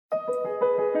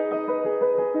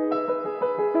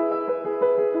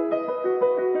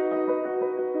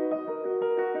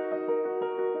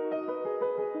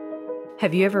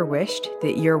Have you ever wished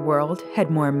that your world had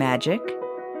more magic?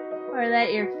 Or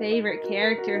that your favorite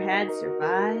character had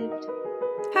survived?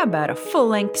 How about a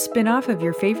full-length spin-off of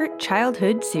your favorite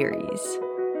childhood series?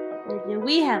 Then do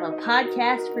we have a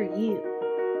podcast for you.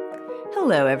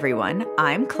 Hello everyone,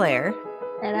 I'm Claire.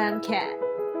 And I'm Kat.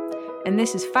 And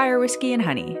this is Fire, Whiskey, and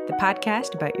Honey, the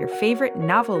podcast about your favorite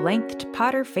novel-length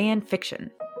Potter fan fiction.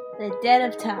 The Dead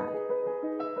of Time.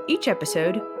 Each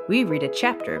episode, we read a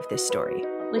chapter of this story,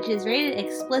 which is rated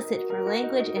explicit for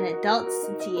language and adult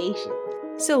satiation.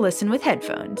 so listen with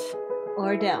headphones.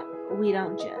 Or don't. We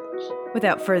don't judge.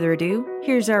 Without further ado,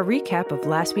 here's our recap of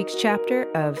last week's chapter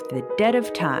of The Dead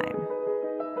of Time.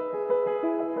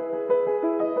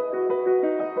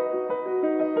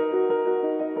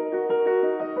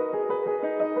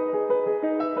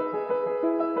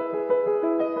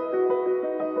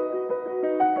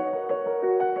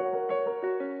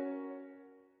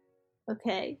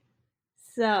 Okay,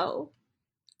 so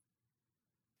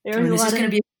there was this a lot is of... going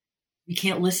to be. You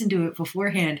can't listen to it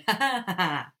beforehand.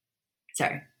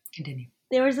 Sorry, continue.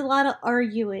 There was a lot of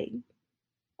arguing,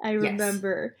 I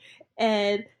remember,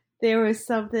 and there was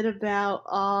something about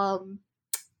oh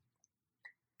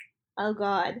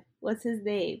god, what's his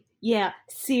name? Yeah,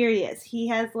 Sirius. He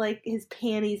has like his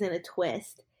panties in a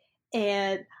twist,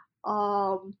 and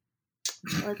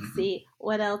let's see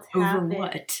what else happened. Over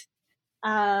what?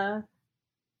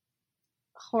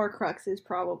 Horcruxes,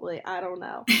 probably. I don't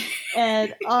know.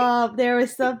 And there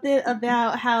was something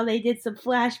about how they did some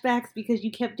flashbacks because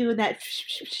you kept doing that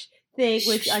thing,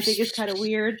 which I think is kind of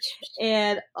weird.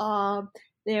 And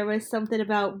there was something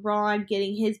about Ron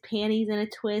getting his panties in a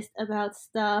twist about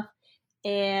stuff.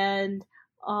 And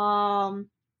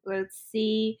let's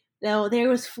see. No, there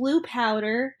was flu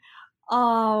powder.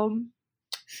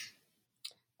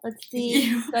 Let's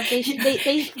see.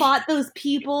 They fought those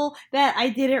people that I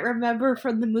didn't remember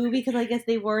from the movie because I guess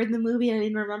they were in the movie and I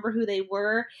didn't remember who they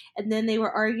were. And then they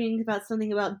were arguing about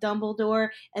something about Dumbledore,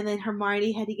 and then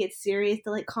Hermione had to get Sirius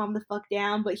to like calm the fuck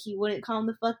down, but he wouldn't calm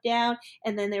the fuck down.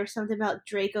 And then there was something about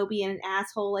Draco being an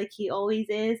asshole like he always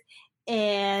is.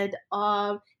 And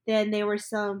then there were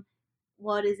some...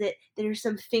 There's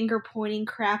some finger-pointing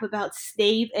crap about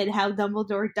Snape and how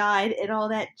Dumbledore died and all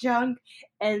that junk.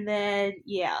 And then,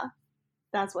 yeah,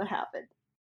 that's what happened.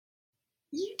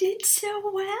 You did so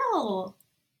well.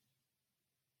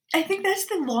 I think that's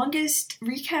the longest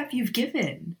recap you've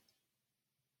given.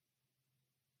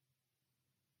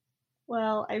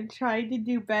 Well, I'm trying to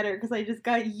do better because I just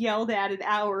got yelled at an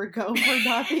hour ago for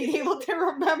not being able to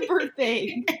remember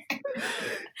things.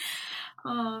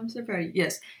 I'm so proud of you.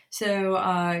 Yes.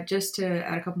 So just to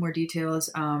add a couple more details,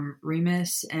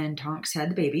 Remus and Tonks had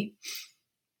the baby.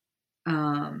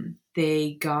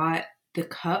 They got the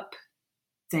cup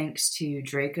thanks to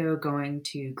Draco going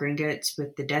to Gringotts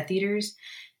with the Death Eaters,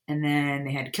 and then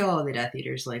they had to kill all the Death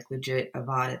Eaters, like legit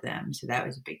evaded them, so that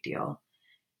was a big deal.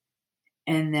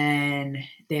 And then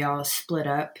they all split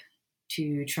up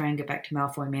to try and get back to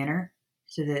Malfoy Manor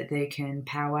so that they can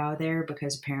powwow there,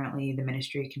 because apparently the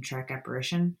Ministry can track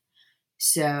apparition.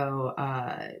 So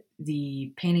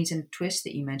the panties and twist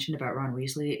that you mentioned about Ron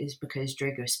Weasley is because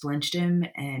Draco splinched him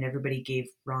and everybody gave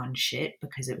Ron shit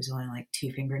because it was only like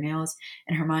 2 fingernails.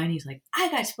 And Hermione's like,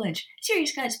 I got splinched.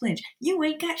 Sirius got splinched. You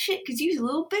ain't got shit because you's a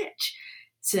little bitch.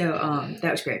 So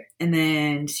that was great. And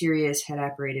then Sirius had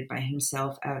apparated by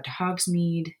himself out to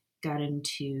Hogsmeade, got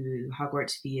into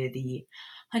Hogwarts via the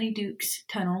Honeyduke's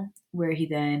tunnel, where he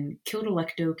then killed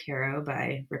Electo Caro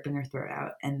by ripping her throat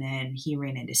out, and then he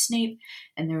ran into Snape,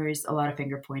 and there was a lot of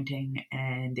finger pointing,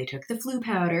 and they took the flu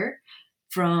powder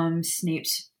from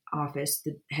Snape's office,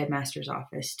 the headmaster's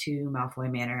office, to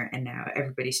Malfoy Manor, and now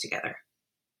everybody's together.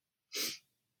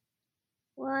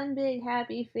 One big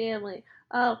happy family.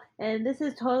 Oh, and this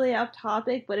is totally off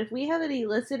topic, but if we have any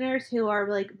listeners who are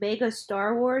like mega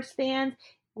Star Wars fans,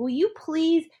 will you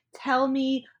please tell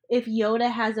me if Yoda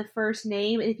has a first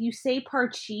name? If you say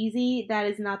Parcheesi, that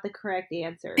is not the correct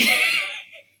answer.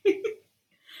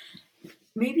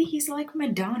 Maybe he's like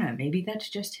Madonna. Maybe that's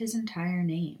just his entire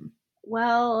name.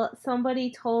 Well,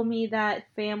 somebody told me that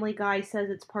Family Guy says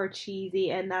it's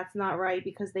Parcheesi, and that's not right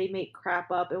because they make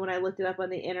crap up. And when I looked it up on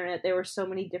the internet, there were so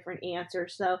many different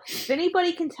answers. So if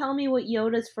anybody can tell me what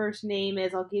Yoda's first name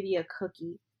is, I'll give you a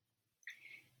cookie.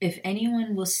 If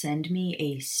anyone will send me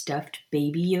a stuffed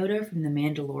baby Yoda from the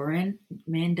Mandalorian,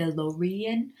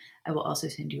 I will also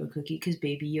send you a cookie, because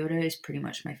baby Yoda is pretty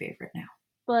much my favorite now.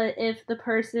 But if the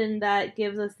person that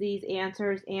gives us these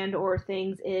answers and or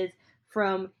things is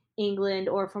from England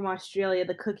or from Australia,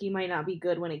 the cookie might not be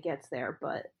good when it gets there,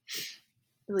 but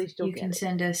at least you'll get it. You can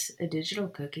send us a digital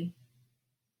cookie.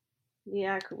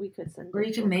 Yeah, we could send. Or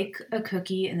you can make a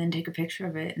cookie and then take a picture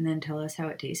of it and then tell us how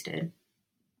it tasted.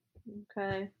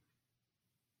 Okay.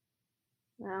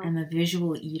 Wow. I'm a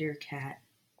visual eater cat.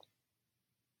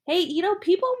 Hey,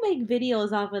 people make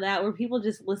videos off of that where people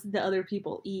just listen to other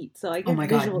people eat. So I guess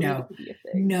visual eating could be a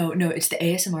thing. No, it's the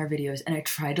ASMR videos, and I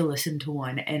tried to listen to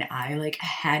one, and I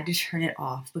had to turn it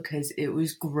off because it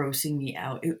was grossing me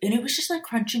out. And it was just like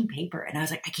crunching paper, and I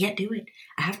was like, I can't do it.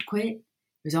 I have to quit. It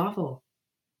was awful.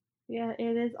 Yeah,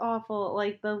 it is awful.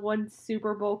 Like the one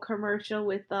Super Bowl commercial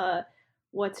with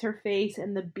what's her face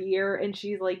and the beer, and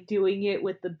she's like doing it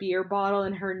with the beer bottle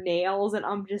and her nails, and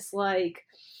I'm just like,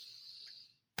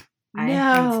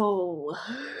 no. I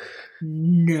have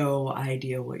no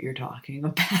idea what you're talking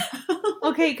about.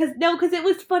 Okay, because it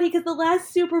was funny because the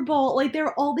last Super Bowl, like there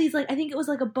were all these I think it was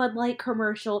like a Bud Light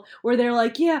commercial where they're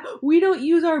like, yeah, we don't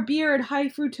use our beer in high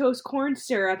fructose corn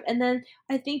syrup, and then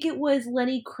I think it was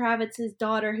Lenny Kravitz's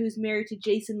daughter, who's married to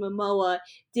Jason Momoa,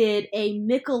 did a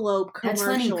Michelob commercial.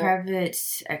 That's Lenny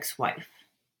Kravitz's ex-wife.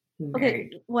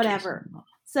 Okay, whatever.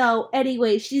 So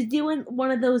anyway, she's doing one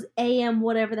of those AM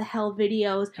whatever the hell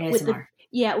videos ASMR.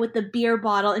 with the beer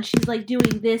bottle, and she's like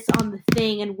doing this on the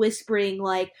thing and whispering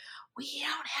like, we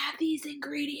don't have these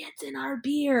ingredients in our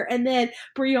beer. And then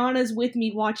Brianna's with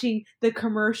me watching the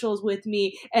commercials with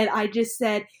me, and I just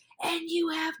said, and you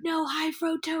have no high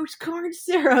fructose corn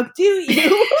syrup, do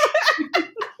you?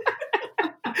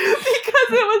 Because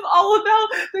it was all about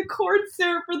the corn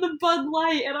syrup for the Bud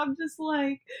Light, and I'm just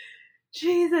like,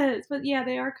 Jesus. But yeah,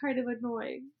 they are kind of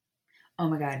annoying. Oh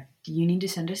my god. You need to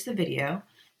send us the video,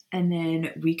 and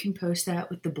then we can post that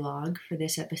with the blog for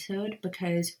this episode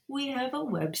because we have a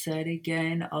website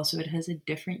again. Also, it has a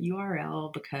different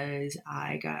URL because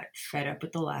I got fed up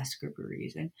with the last group of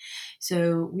reason.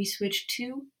 So we switched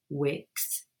to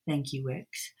Wix. Thank you,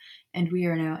 Wix. And we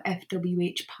are now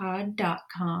fwhpod.com.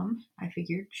 I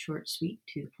figured short, sweet,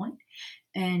 to the point.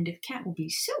 And if Kat will be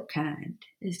so kind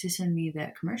as to send me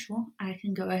that commercial, I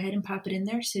can go ahead and pop it in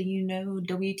there so you know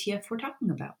WTF we're talking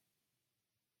about.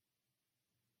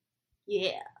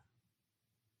 Yeah.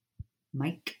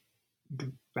 Mic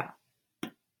drop.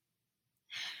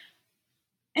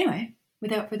 Anyway,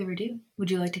 without further ado,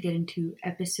 would you like to get into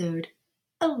episode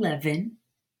 11?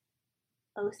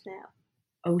 Oh, snap.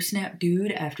 Oh, snap,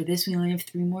 dude. After this, we only have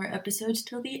 3 more episodes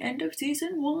till the end of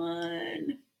season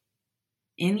 1.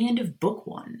 And the end of book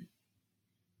 1.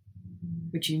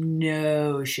 But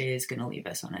Shay is going to leave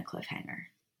us on a cliffhanger.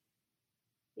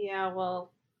 Yeah,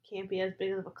 well, can't be as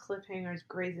big of a cliffhanger as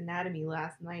Grey's Anatomy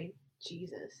last night.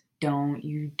 Jesus. Don't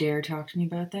you dare talk to me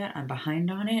about that. I'm behind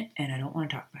on it, and I don't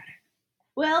want to talk about it.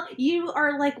 Well, you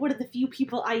are like one of the few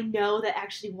people I know that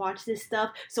actually watch this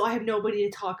stuff, so I have nobody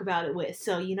to talk about it with.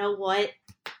 So, you know what?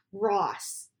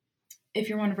 Ross. If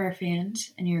you're one of our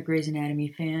fans, and you're a Grey's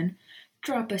Anatomy fan,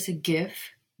 drop us a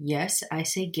GIF. Yes, I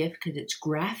say GIF because it's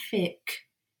graphic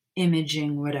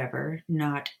imaging, whatever,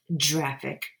 not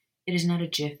graphic. It is not a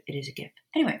GIF, it is a GIF.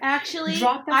 Anyway. Actually,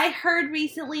 I heard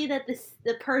recently that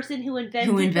the person who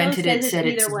invented it said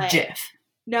it's GIF.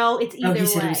 No, it's either way. He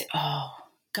said it was,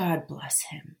 God bless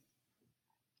him.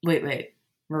 Wait.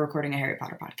 We're recording a Harry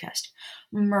Potter podcast.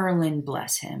 Merlin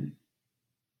bless him.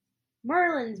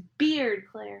 Merlin's beard,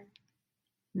 Claire.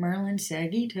 Merlin's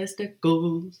saggy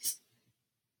testicles.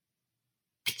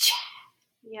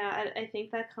 Yeah, I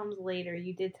think that comes later.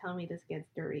 You did tell me this gets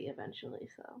dirty eventually,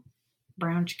 so.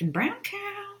 Brown chicken, brown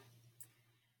cow.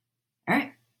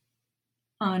 Alright.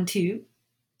 On to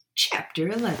Chapter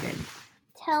 11.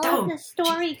 Tell us a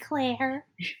story, Claire.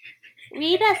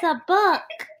 Read us a book.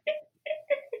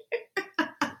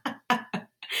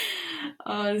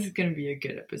 Oh, this is going to be a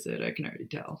good episode. I can already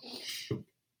tell. All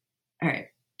right.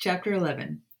 Chapter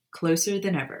 11. Closer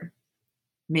Than Ever.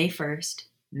 May 1st,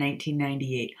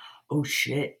 1998. Oh,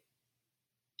 shit.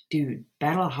 Dude,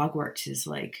 Battle of Hogwarts is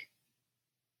like...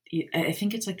 I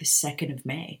think it's like the 2nd of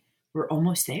May. We're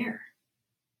almost there.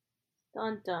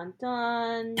 Dun, dun,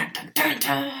 dun. Dun, dun, dun,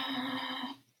 dun.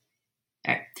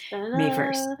 All right, May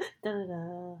 1st.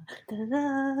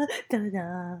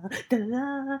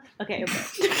 Okay.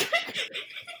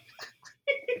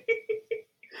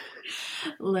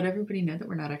 Let everybody know that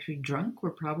we're not actually drunk.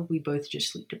 We're probably both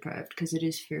just sleep deprived because it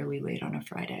is fairly late on a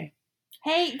Friday.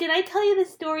 Hey, did I tell you the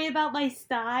story about my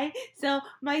sty? So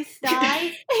my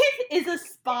sty is a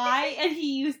spy, and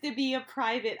he used to be a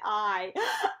private eye.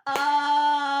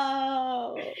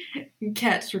 Oh.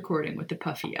 Cat's recording with the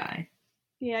puffy eye.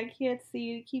 Yeah, I can't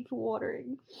see. It keeps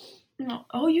watering. No.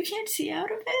 Oh, you can't see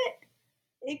out of it?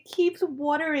 It keeps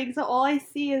watering, so all I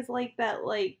see is like that,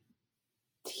 like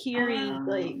teary,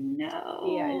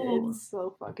 no. Yeah, it's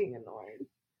so fucking annoying.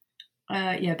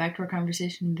 Back to our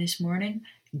conversation this morning.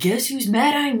 Guess who's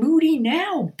mad-eye moody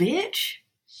now, bitch?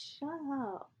 Shut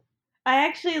up. I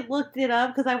actually looked it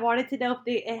up because I wanted to know if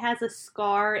it has a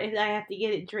scar and I have to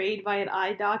get it drained by an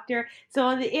eye doctor. So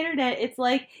on the internet, it's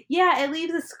like, yeah, it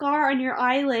leaves a scar on your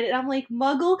eyelid. And I'm like,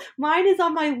 Muggle, mine is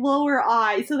on my lower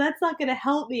eye, so that's not going to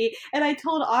help me. And I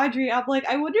told Audrey, I'm like,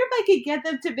 I wonder if I could get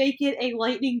them to make it a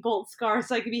lightning bolt scar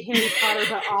so I could be Harry Potter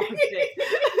but opposite.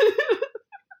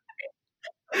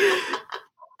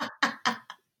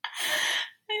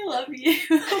 I love you.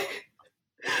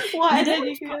 Why? And then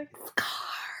you can be like, scar.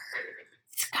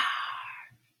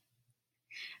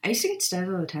 I used to get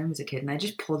styled all the time as a kid, and I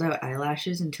just pulled out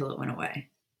eyelashes until it went away.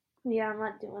 Yeah, I'm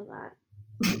not doing that.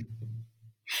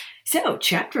 So,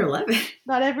 chapter 11.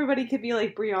 Not everybody could be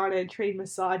like Brianna and trade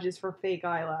massages for fake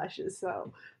eyelashes,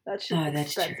 so that's just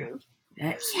expensive. True.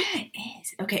 Yeah, it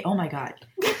is. Okay, oh my god.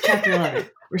 Chapter 11.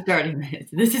 We're starting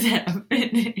this. This is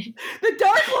happening. The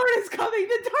Dark Lord is coming!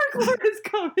 The Dark Lord is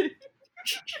coming!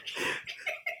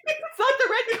 It's not the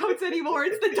Redcoats anymore,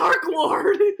 it's the Dark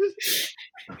Lord!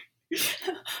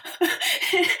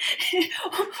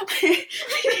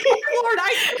 Lord,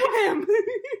 I know him!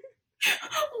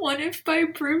 1 if by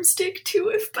broomstick, 2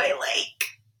 if by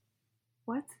lake.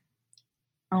 What?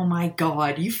 Oh my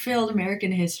god, you failed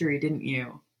American history, didn't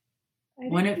you? I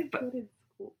didn't go to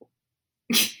school.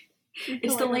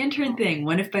 It's the lantern thing.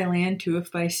 1 if by land, 2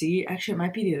 if by sea. Actually, it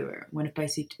might be the other way. 1 if by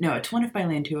sea. No, it's 1 if by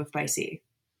land, 2 if by sea.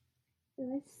 Did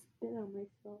I spit on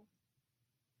myself?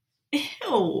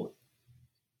 Ew.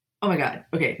 Oh my god.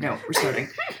 Okay, no, we're starting.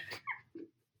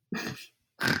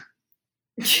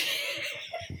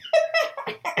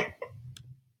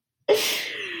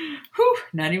 Whew,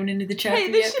 not even into the chapter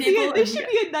yet, people. This should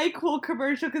be a NyQuil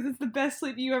commercial because it's the best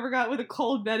sleep you ever got with a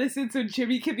cold medicine. So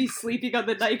Jimmy can be sleeping on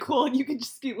the NyQuil and you can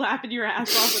just be laughing your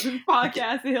ass off with his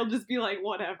podcast and he'll just be like,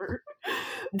 whatever.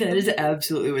 That is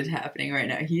absolutely what's happening right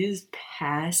now. He is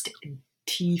passed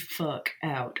T-fuck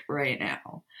out right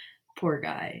now. Poor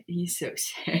guy. He's so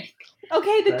sick.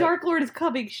 Okay, the Dark Lord is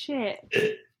coming. Shit.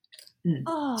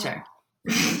 Sorry.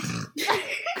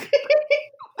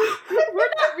 We're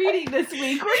not reading this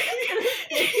week.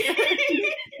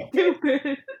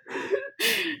 Stupid.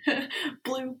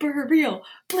 Blooper reel.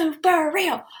 Blooper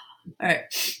reel.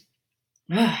 Alright.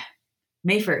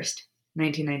 May 1st,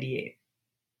 1998.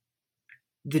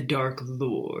 The Dark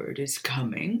Lord is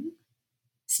coming?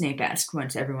 Snape asked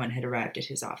once everyone had arrived at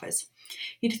his office.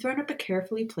 He'd thrown up a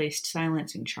carefully placed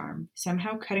silencing charm,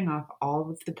 somehow cutting off all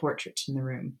of the portraits in the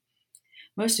room.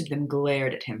 Most of them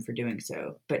glared at him for doing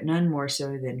so, but none more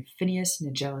so than Phineas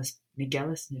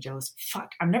Nigellus,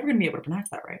 fuck, I'm never going to be able to pronounce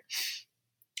that right.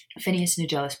 Phineas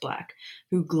Nigellus Black,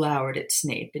 who glowered at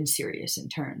Snape and Sirius in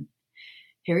turn.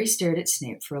 Harry stared at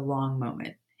Snape for a long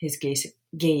moment, his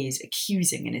gaze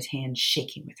accusing and his hand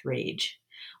shaking with rage.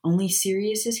 Only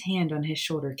Sirius's hand on his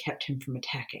shoulder kept him from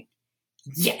attacking.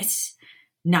 Yes!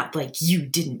 Not like you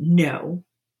didn't know!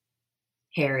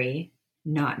 Harry,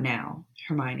 not now,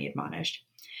 Hermione admonished.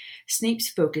 Snape's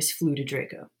focus flew to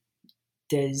Draco.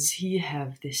 Does he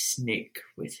have the snake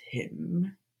with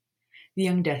him? The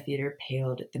young Death Eater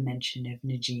paled at the mention of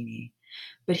Nagini,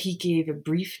 but he gave a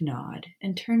brief nod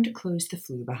and turned to close the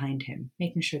flue behind him,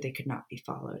 making sure they could not be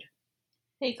followed.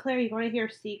 Hey, Claire, you want to hear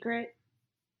a secret?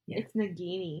 Yeah. It's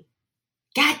Nagini.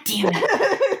 God damn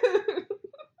it!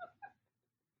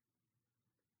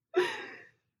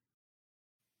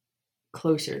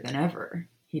 Closer than ever,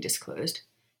 he disclosed.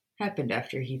 Happened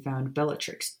after he found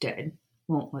Bellatrix dead.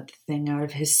 Won't let the thing out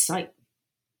of his sight.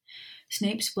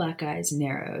 Snape's black eyes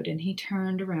narrowed, and he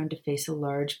turned around to face a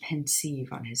large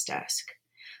Pensieve on his desk.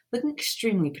 Looking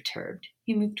extremely perturbed,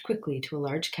 he moved quickly to a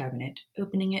large cabinet,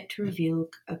 opening it to reveal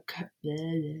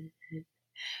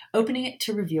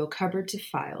cupboards of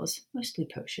files, mostly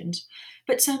potions,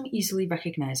 but some easily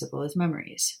recognizable as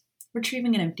memories.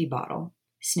 Retrieving an empty bottle,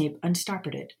 Snape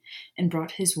unstoppered it and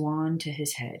brought his wand to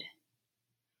his head.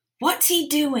 "What's he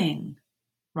doing?"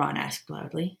 Ron asked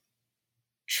loudly.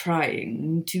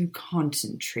 "Trying to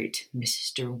concentrate,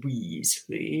 Mr.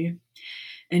 Weasley,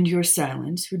 and your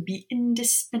silence would be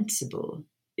indispensable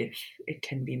if it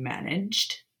can be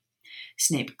managed."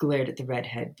 Snape glared at the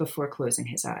redhead before closing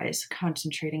his eyes,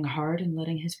 concentrating hard and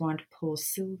letting his wand pull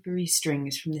silvery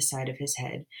strings from the side of his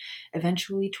head,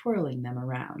 eventually twirling them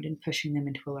around and pushing them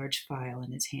into a large file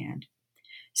in his hand.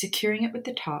 Securing it with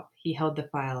the top, he held the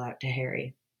file out to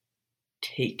Harry.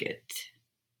 "Take it."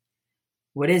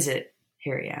 "What is it?"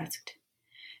 Harry asked.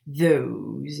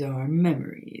 "Those are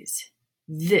memories.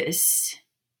 This,"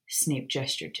 Snape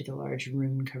gestured to the large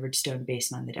rune-covered stone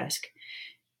basin on the desk.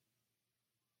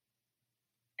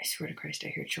 I swear to Christ, I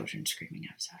hear children screaming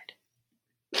outside.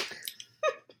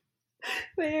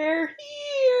 They're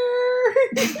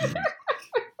here.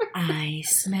 I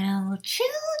smell children.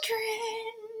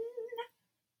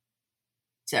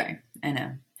 Sorry, I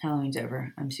know. Halloween's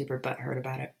over. I'm super butthurt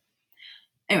about it.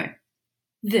 Anyway,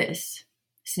 this,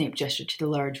 Snape gestured to the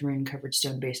large rune-covered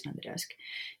stone basin on the desk,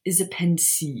 is a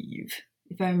pensieve.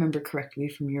 If I remember correctly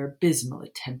from your abysmal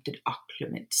attempt at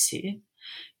occlumency,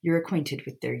 you're acquainted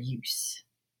with their use.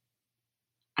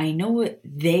 I know what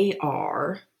they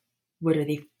are. What are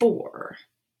they for?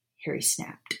 Harry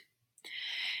snapped.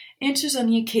 Answers on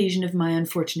the occasion of my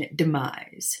unfortunate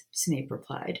demise, Snape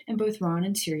replied, and both Ron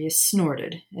and Sirius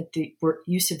snorted at the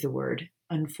use of the word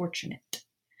unfortunate.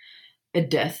 A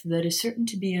death that is certain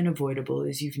to be unavoidable,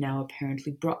 as you've now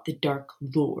apparently brought the Dark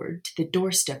Lord to the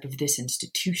doorstep of this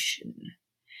institution.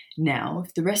 Now,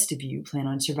 if the rest of you plan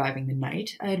on surviving the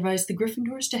night, I advise the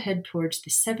Gryffindors to head towards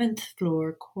the 7th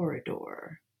floor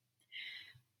corridor.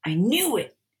 I knew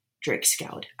it! Drake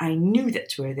scowled. I knew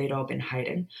that's where they'd all been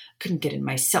hiding. Couldn't get in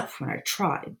myself when I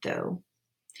tried, though.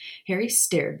 Harry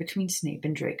stared between Snape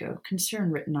and Draco, concern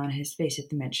written on his face at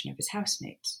the mention of his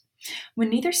housemates.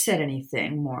 When neither said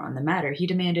anything more on the matter, he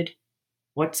demanded,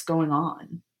 "What's going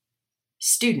on?"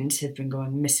 Students have been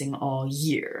going missing all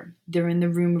year. They're in the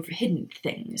room of hidden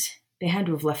things. They had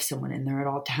to have left someone in there at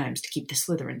all times to keep the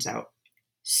Slytherins out.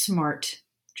 Smart,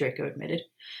 Draco admitted.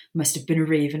 Must have been a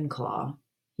Ravenclaw,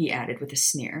 he added with a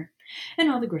sneer, and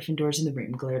all the Gryffindors in the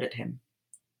room glared at him.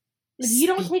 You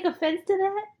don't take offense to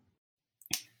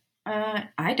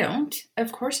that? I don't.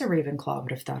 Of course a Ravenclaw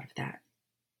would have thought of that.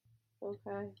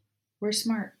 Okay. We're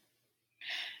smart.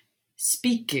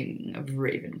 Speaking of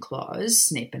Ravenclaws,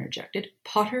 Snape interjected,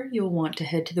 Potter, you'll want to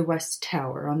head to the West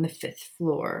Tower on the 5th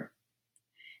floor.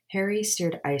 Harry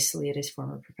stared icily at his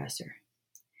former professor.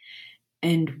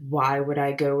 And why would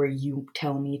I go where you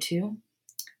tell me to?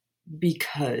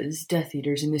 Because Death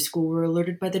Eaters in the school were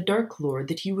alerted by the Dark Lord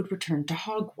that you would return to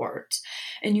Hogwarts,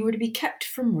 and you were to be kept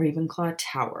from Ravenclaw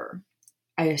Tower.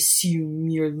 I assume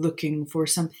you're looking for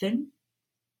something?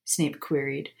 Snape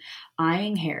queried,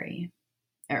 eyeing Harry.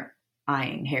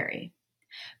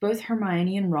 Both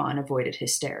Hermione and Ron avoided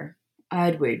his stare.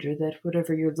 I'd wager that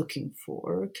whatever you're looking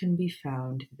for can be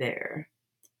found there.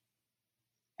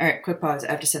 All right, quick pause.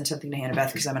 I have to send something to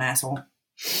Hannah-Beth because I'm an asshole.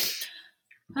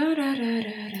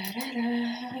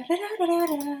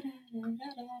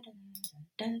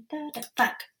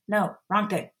 Fuck. No, wrong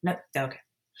thing. No, okay.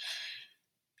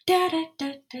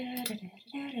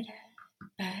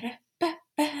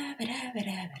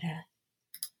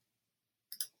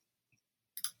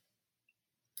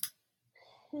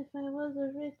 If I was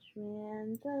a rich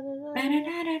man,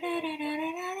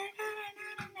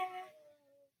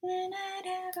 then I'd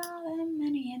have all the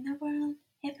money in the world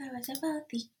if I was a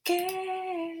wealthy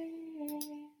girl.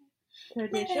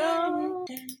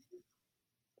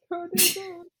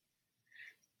 Tradition.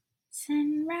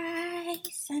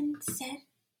 Sunrise, sunset,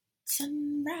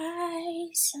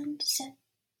 sunrise, sunset.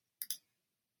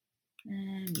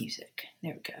 Music.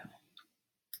 There we go.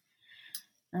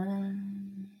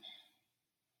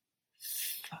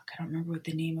 Fuck, I don't remember what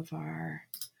the name of our...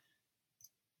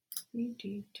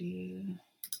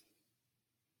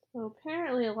 So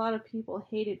apparently a lot of people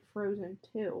hated Frozen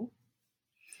 2.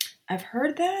 I've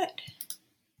heard that,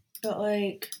 but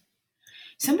like,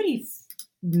 somebody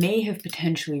may have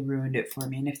potentially ruined it for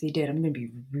me, and if they did, I'm gonna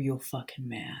be real fucking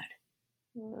mad.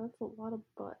 Yeah, that's a lot of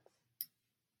butts.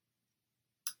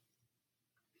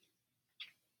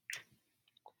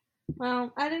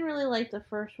 Well, I didn't really like the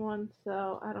first one,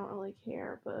 so I don't really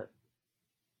care, but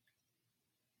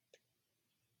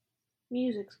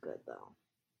music's good, though.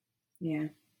 Yeah.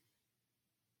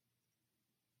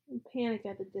 And Panic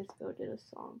at the Disco did a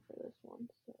song for this one.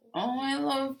 So. Oh, I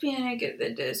love Panic at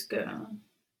the Disco.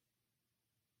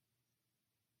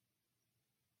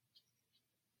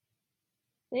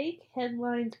 Fake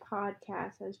Headlines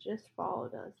Podcast has just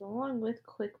followed us, along with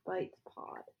Quick Bites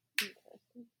Pod.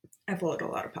 Interesting. I followed a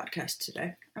lot of podcasts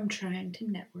today. I'm trying to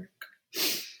network.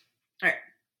 Alright.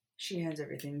 She has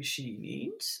everything she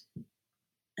needs.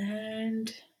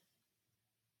 And...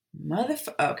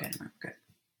 Okay, good.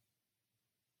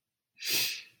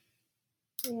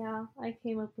 Yeah, I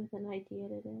came up with an idea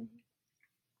today.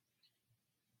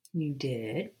 You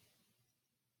did?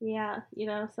 Yeah,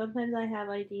 sometimes I have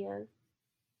ideas.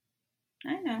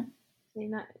 I know. They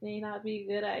may not be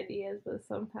good ideas, but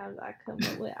sometimes I come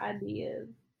up with ideas.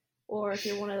 Or if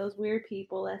you're one of those weird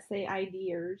people that say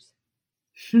ideas.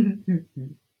 Oh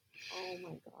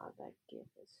my god, that gif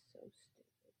is so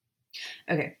stupid.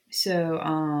 Okay, so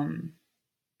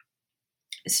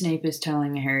Snape is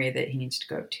telling Harry that he needs to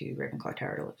go to Ravenclaw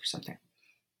Tower to look for something.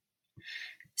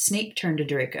 Snape turned to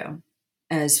Draco.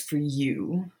 As for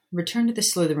you, return to the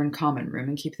Slytherin common room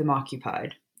and keep them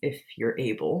occupied, if you're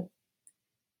able.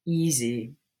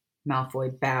 Easy.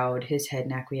 Malfoy bowed his head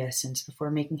in acquiescence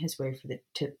before making his way for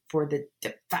the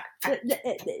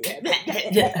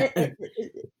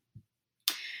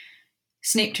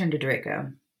Snape turned to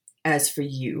Draco. As for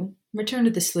you, return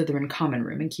to the Slytherin common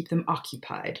room and keep them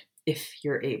occupied, if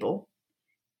you're able.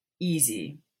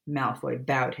 Easy. Malfoy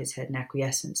bowed his head in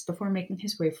acquiescence before making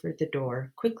his way for the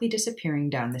door, quickly disappearing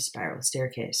down the spiral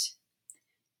staircase.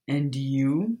 And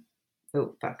you?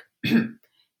 Oh, fuck.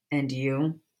 And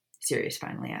you? Sirius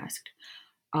finally asked.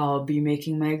 I'll be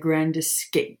making my grand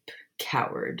escape,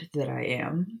 coward that I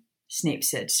am, Snape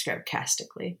said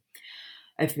sarcastically.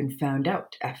 I've been found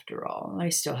out, after all. I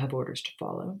still have orders to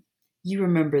follow. You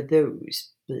remember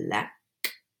those, Black?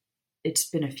 It's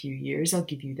been a few years, I'll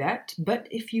give you that, but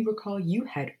if you recall, you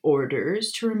had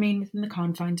orders to remain within the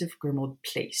confines of Grimmauld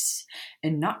Place,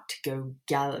 and not to go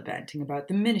gallivanting about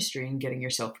the Ministry and getting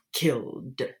yourself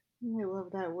killed. I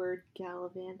love that word,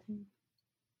 gallivanting.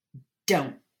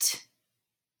 Don't.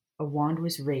 A wand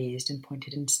was raised and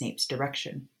pointed in Snape's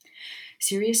direction.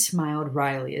 Sirius smiled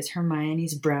wryly as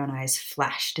Hermione's brown eyes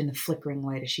flashed in the flickering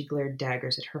light as she glared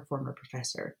daggers at her former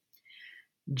professor.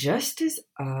 Just as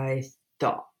I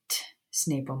thought,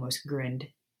 Snape almost grinned.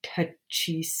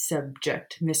 Touchy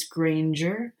subject, Miss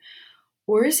Granger.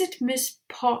 Or is it Miss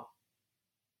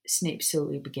Snape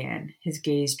slowly began, his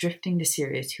gaze drifting to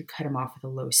Sirius, who cut him off with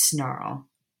a low snarl.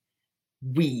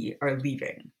 We are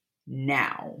leaving.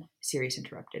 Now, Sirius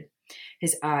interrupted,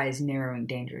 his eyes narrowing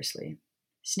dangerously.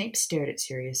 Snape stared at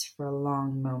Sirius for a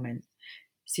long moment.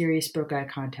 Sirius broke eye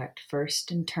contact first,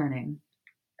 turning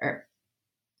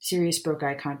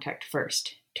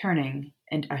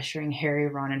and ushering Harry,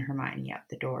 Ron, and Hermione out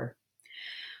the door.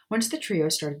 Once the trio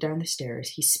started down the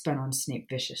stairs, he spun on Snape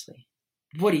viciously.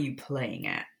 What are you playing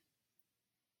at?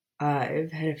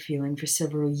 I've had a feeling for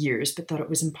several years, but thought it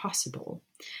was impossible.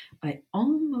 I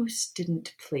almost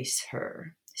didn't place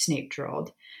her, Snape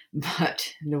drawled,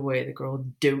 but the way the girl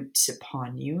dotes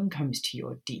upon you and comes to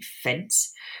your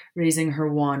defense, raising her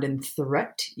wand in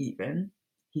threat even.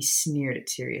 He sneered at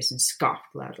Sirius and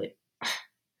scoffed loudly.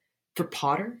 For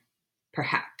Potter?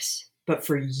 Perhaps. But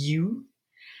for you?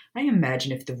 I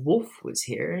imagine if the wolf was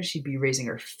here, she'd be raising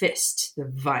her fist,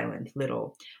 the violent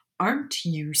little... Aren't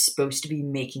you supposed to be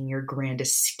making your grand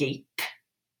escape?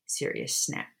 Sirius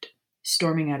snapped,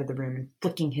 storming out of the room and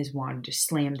flicking his wand to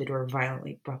slam the door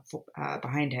violently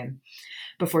behind him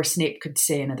before Snape could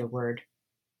say another word.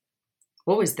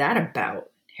 What was that about?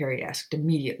 Harry asked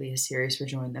immediately as Sirius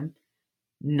rejoined them.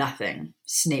 Nothing.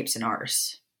 Snape's an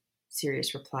arse,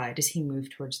 Sirius replied as he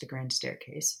moved towards the grand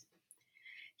staircase.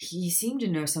 He seemed to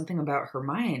know something about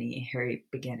Hermione, Harry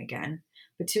began again,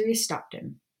 but Sirius stopped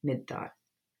him, mid-thought.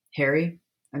 Harry,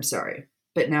 I'm sorry,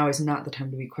 but now is not the time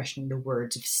to be questioning the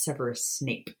words of Severus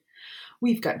Snape.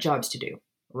 We've got jobs to do.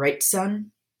 Right,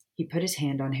 son? He put his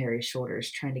hand on Harry's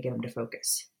shoulders, trying to get him to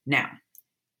focus. Now,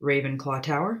 Ravenclaw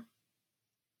Tower?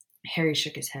 Harry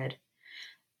shook his head.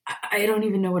 I don't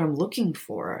even know what I'm looking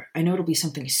for. I know it'll be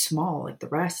something small like the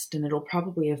rest, and it'll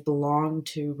probably have belonged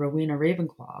to Rowena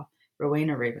Ravenclaw.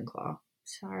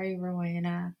 Sorry,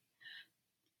 Rowena.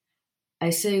 I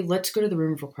say let's go to the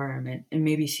room of requirement and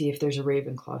maybe see if there's a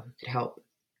Ravenclaw who could help.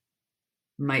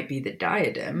 Might be the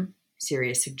diadem,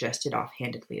 Sirius suggested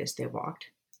offhandedly as they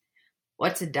walked.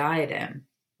 What's a diadem?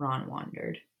 Ron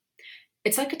wondered.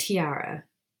 It's like a tiara,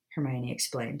 Hermione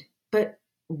explained. But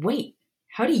wait,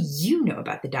 how do you know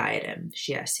about the diadem?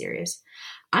 She asked Sirius.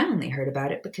 I only heard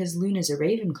about it because Luna's a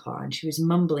Ravenclaw and she was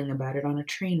mumbling about it on a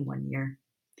train one year.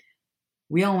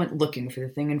 We all went looking for the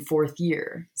thing in fourth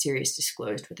year, Sirius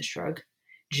disclosed with a shrug.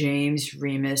 James,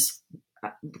 Remus,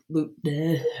 Luke...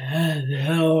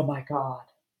 Oh my god.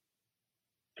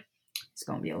 It's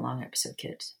going to be a long episode,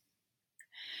 kids.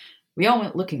 We all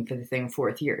went looking for the thing in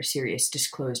fourth year, Sirius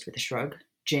disclosed with a shrug.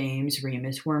 James,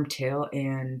 Remus, Wormtail,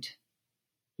 and...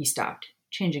 He stopped,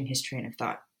 changing his train of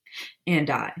thought. And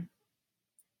I.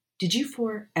 Did you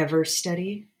four ever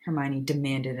study? Hermione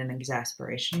demanded in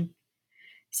exasperation.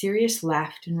 Sirius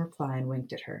laughed in reply and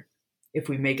winked at her. If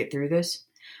we make it through this,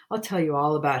 I'll tell you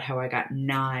all about how I got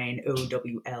 9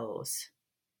 OWLs.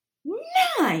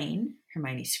 9?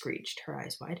 Hermione screeched, her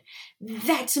eyes wide.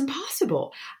 That's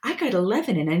impossible. I got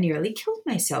 11 and I nearly killed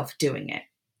myself doing it.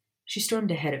 She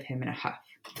stormed ahead of him in a huff.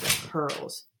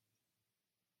 Pearls.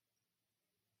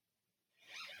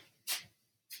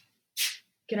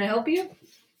 Can I help you?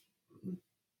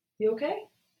 You okay?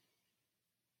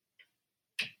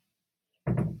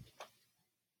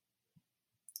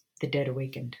 The dead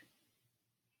awakened.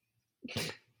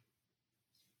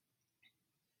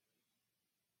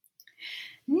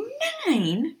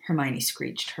 insane, Hermione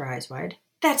screeched, her eyes wide.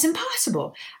 That's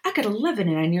impossible. I got 11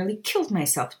 and I nearly killed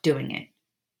myself doing it.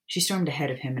 She stormed ahead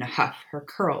of him in a huff, her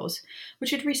curls,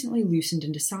 which had recently loosened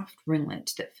into soft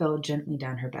ringlets that fell gently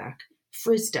down her back,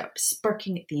 frizzed up,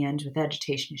 sparking at the ends with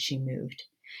agitation as she moved.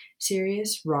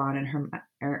 Sirius, Ron, and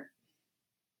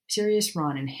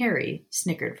Harry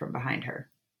snickered from behind her.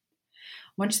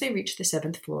 Once they reached the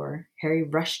 7th floor, Harry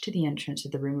rushed to the entrance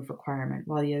of the Room of Requirement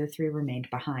while the other three remained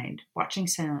behind, watching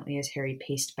silently as Harry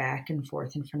paced back and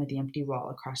forth in front of the empty wall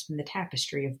across from the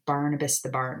tapestry of Barnabas the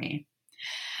Barmy.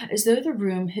 As though the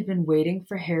room had been waiting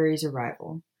for Harry's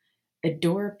arrival, a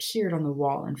door appeared on the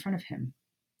wall in front of him.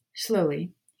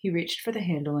 Slowly, he reached for the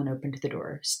handle and opened the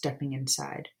door, stepping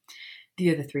inside.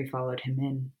 The other three followed him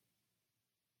in.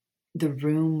 The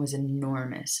room was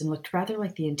enormous and looked rather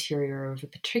like the interior of a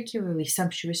particularly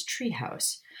sumptuous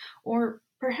treehouse, or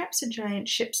perhaps a giant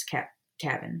ship's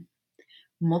cabin.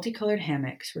 Multicolored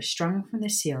hammocks were strung from the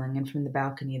ceiling and from the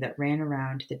balcony that ran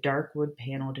around the dark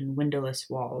wood-paneled and windowless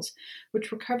walls,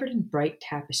 which were covered in bright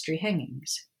tapestry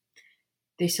hangings.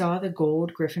 They saw the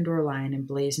gold Gryffindor lion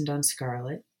emblazoned on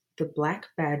scarlet, the black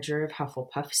badger of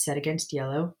Hufflepuff set against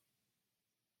yellow.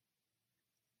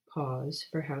 Pause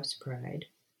for house pride.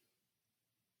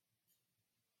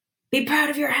 Be proud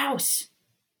of your house.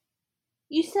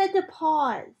 You said to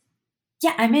pause.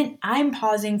 Yeah, I meant I'm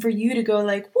pausing for you to go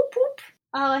like whoop whoop.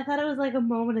 Oh, I thought it was like a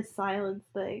moment of silence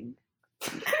thing.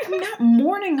 I'm not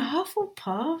mourning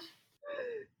Hufflepuff.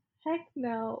 Heck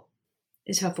no.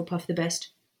 Is Hufflepuff the best?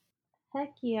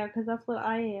 Heck yeah, because that's what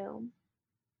I am.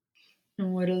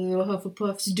 And what do little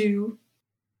Hufflepuffs do?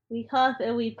 We huff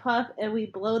and we puff and we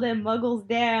blow them muggles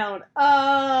down.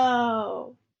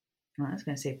 Oh! Well, I was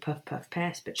going to say puff, puff,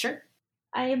 pass, but sure.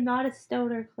 I am not a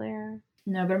stoner, Claire.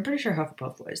 No, but I'm pretty sure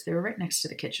Hufflepuff was. They were right next to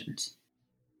the kitchens.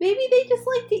 Maybe they just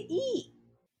like to eat.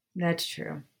 That's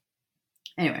true.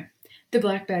 Anyway, the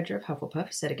black badger of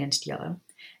Hufflepuff set against yellow,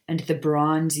 and the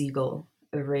bronze eagle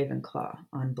of Ravenclaw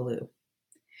on blue.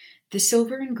 The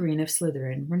silver and green of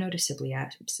Slytherin were noticeably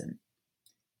absent.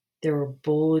 There were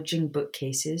bulging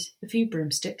bookcases, a few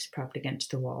broomsticks propped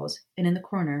against the walls, and in the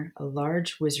corner, a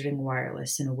large wizarding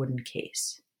wireless in a wooden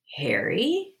case.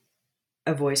 Harry?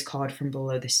 A voice called from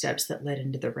below the steps that led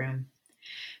into the room.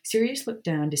 Sirius looked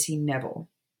down to see Neville,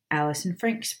 Alice and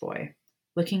Frank's boy,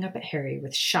 looking up at Harry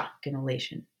with shock and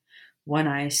elation. One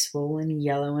eye swollen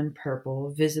yellow and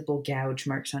purple, visible gouge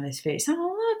marks on his face.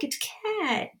 Oh, look, it's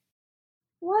Cat!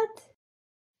 What?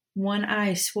 One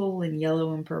eye swollen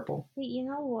yellow and purple. Hey, you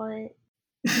know what?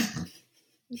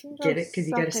 Get it? Because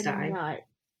you got a sty.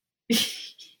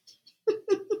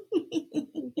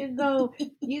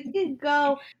 You can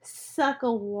go suck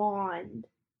a wand.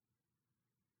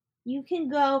 You can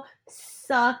go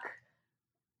suck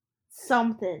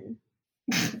something.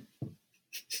 You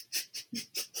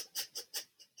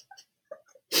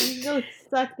can go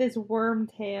suck this worm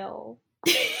tail.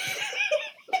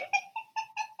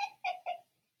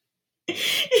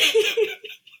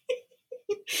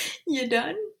 You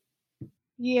done?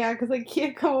 Yeah, because I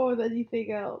can't come up with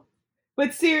anything else.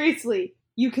 But seriously,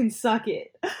 you can suck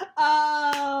it.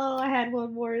 Oh, I had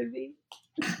one more in me.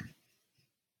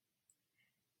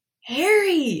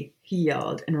 Harry! He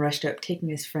yelled and rushed up, taking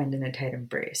his friend in a tight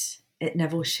embrace. At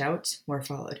Neville's shouts, more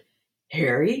followed.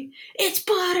 Harry? It's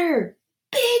Potter!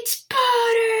 It's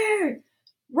Potter!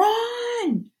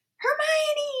 Ron!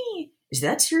 Hermione! Is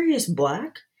that Sirius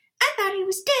Black? I thought he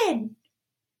was dead.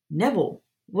 Neville,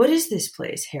 what is this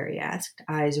place? Harry asked,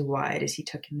 eyes wide as he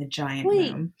took in the giant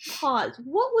room. Wait, pause.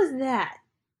 What was that?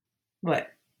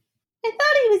 What? I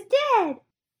thought he was dead.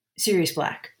 Sirius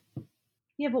Black.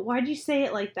 Yeah, but why'd you say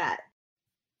it like that?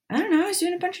 I don't know. I was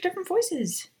doing a bunch of different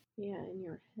voices. Yeah, in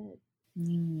your head.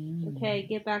 Okay,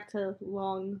 get back to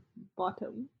Long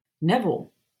Bottom.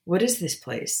 Neville, what is this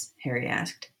place? Harry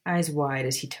asked, eyes wide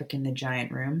as he took in the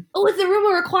giant room. Oh, it's the Room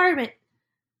of Requirement.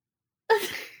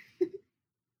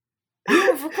 Room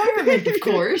of Requirement, of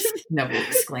course, Neville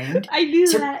exclaimed. I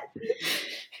knew that.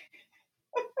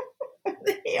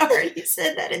 They already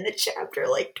said that in the chapter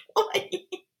like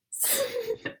twice.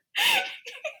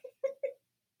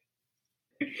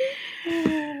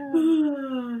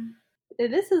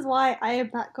 This is why I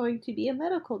am not going to be a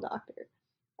medical doctor.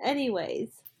 Anyways.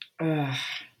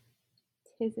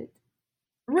 Is it?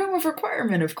 Room of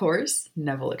Requirement, of course,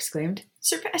 Neville exclaimed.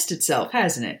 Surpassed itself,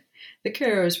 hasn't it? The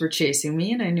Carrows were chasing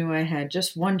me, and I knew I had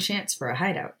just one chance for a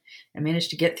hideout. I managed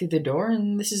to get through the door,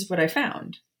 and this is what I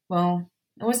found. Well,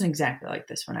 it wasn't exactly like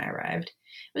this when I arrived.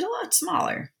 It was a lot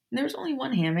smaller. There was only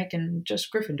one hammock and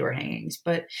just Gryffindor hangings,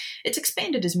 but it's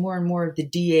expanded as more and more of the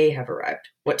DA have arrived.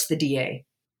 What's the DA?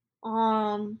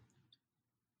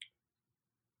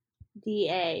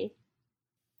 D-A.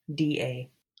 D-A.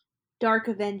 Dark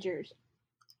Avengers.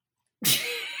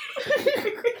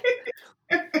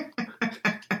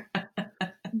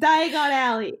 Diagon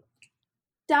Alley.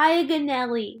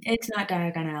 Diagon. It's not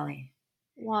Diagon Alley.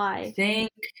 Why?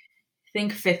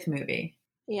 Think fifth movie.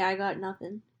 Yeah, I got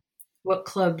nothing. What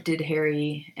club did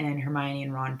Harry and Hermione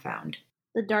and Ron found?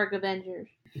 The Dark Avengers.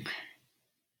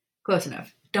 Close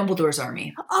enough. Dumbledore's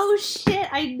army. Oh shit,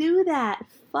 I knew that.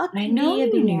 Fuck I know me,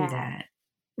 you knew that.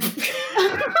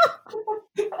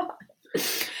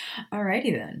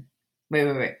 Alrighty then.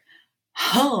 Wait.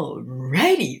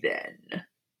 Alrighty then.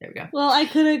 There we go. Well, I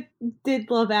could have did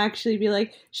Love Actually be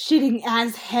like shitting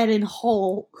ass head and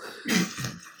hole.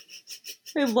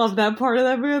 I love that part of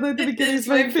that movie at the beginning. It's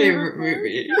my favorite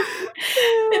movie. And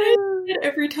I say it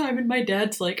every time, and my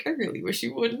dad's like, I really wish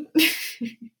you wouldn't.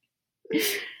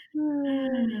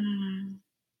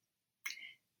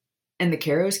 And the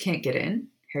Carows can't get in.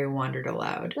 Harry wondered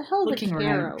aloud, the hell looking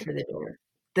around for the door.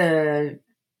 The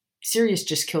Sirius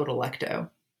just killed Alecto.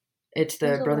 It's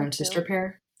the Who's brother Alecto? and sister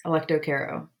pair. Alecto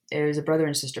Caro. It was a brother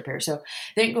and sister pair. So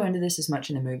they didn't go into this as much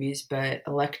in the movies, but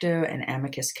Alecto and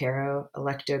Amicus Caro,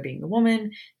 Alecto being the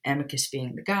woman, Amicus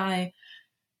being the guy,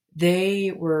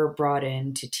 they were brought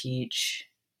in to teach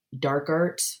dark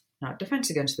arts, not defense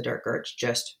against the dark arts,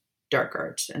 just dark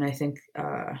arts. And I think,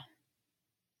 I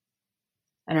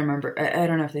don't remember, I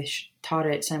don't know if they taught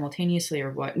it simultaneously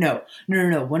or what. No.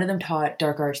 One of them taught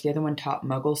dark arts, the other one taught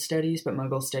Muggle studies, but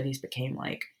Muggle studies became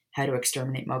like how to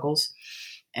exterminate Muggles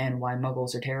and why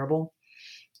Muggles are terrible.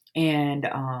 And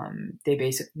they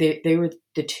were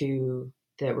the two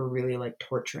that were really like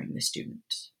torturing the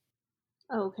students.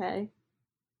 Okay.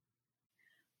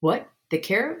 What? The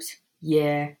Carows?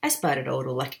 Yeah, I spotted old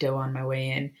Alecto on my way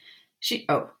in.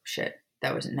 Oh shit,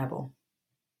 that wasn't Neville.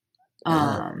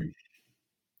 And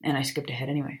I skipped ahead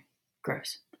anyway.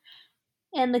 Gross.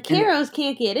 And the Carows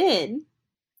can't get in.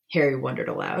 Harry wondered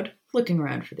aloud, looking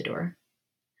around for the door.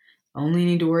 Only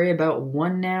need to worry about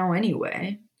one now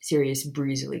anyway, Sirius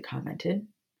breezily commented.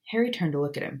 Harry turned to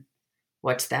look at him.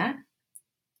 What's that?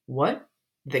 What?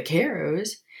 The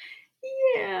Carows?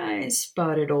 Yeah, I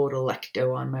spotted old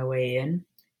Alecto on my way in.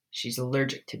 She's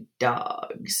allergic to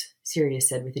dogs, Sirius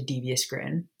said with a devious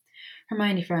grin.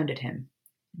 Hermione frowned at him.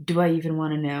 Do I even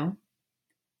want to know?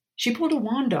 She pulled a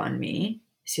wand on me,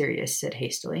 Sirius said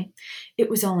hastily. It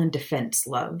was all in defense,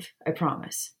 love, I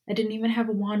promise. I didn't even have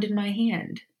a wand in my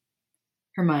hand.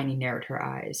 Hermione narrowed her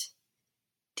eyes.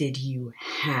 Did you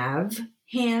have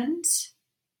hands?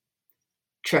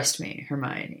 Trust me,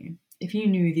 Hermione. If you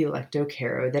knew the Alecto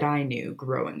Caro that I knew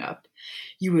growing up,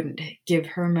 you wouldn't give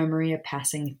her memory a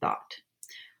passing thought.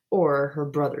 Or her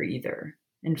brother either.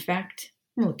 In fact,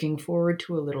 I'm looking forward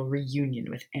to a little reunion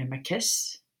with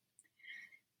Amicus.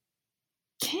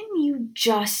 Can you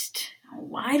just,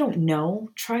 I don't know,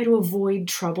 try to avoid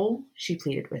trouble? She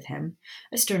pleaded with him,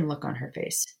 a stern look on her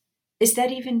face. Is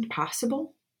that even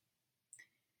possible?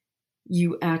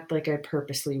 You act like I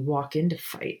purposely walk into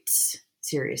fights,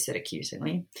 Sirius said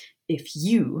accusingly. If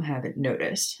you haven't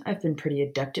noticed, I've been pretty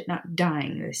adept at not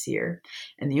dying this year,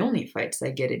 and the only fights I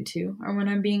get into are when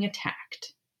I'm being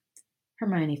attacked.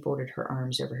 Hermione folded her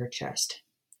arms over her chest.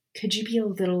 Could you be a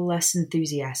little less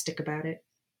enthusiastic about it?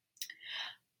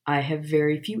 I have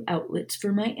very few outlets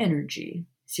for my energy,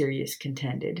 Sirius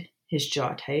contended, his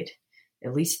jaw tight.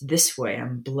 At least this way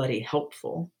I'm bloody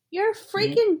helpful. You're a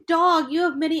freaking dog. You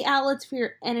have many outlets for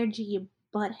your energy, you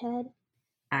butthead.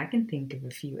 I can think of a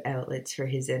few outlets for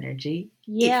his energy.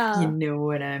 Yeah. If you know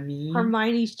what I mean.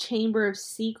 Hermione's Chamber of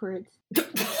Secrets.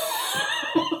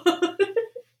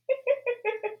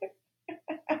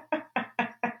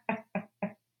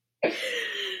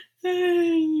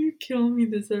 You kill me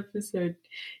this episode.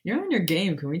 You're on your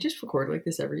game. Can we just record like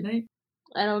this every night?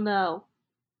 I don't know.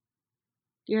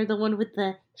 You're the one with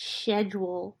the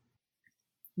schedule.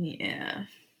 Yeah.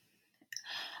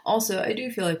 Also, I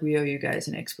do feel like we owe you guys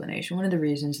an explanation. One of the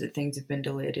reasons that things have been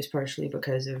delayed is partially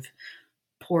because of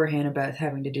poor Hannah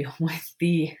having to deal with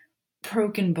the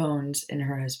broken bones in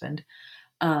her husband.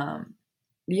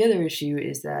 The other issue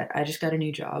is that I just got a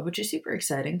new job, which is super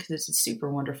exciting because it's a super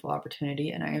wonderful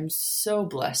opportunity, and I am so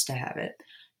blessed to have it.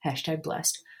 Hashtag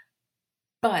blessed.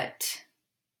 But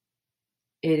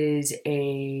it is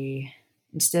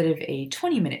instead of a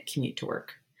 20-minute commute to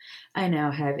work, I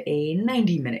now have a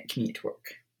 90-minute commute to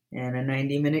work and a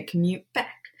 90-minute commute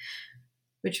back,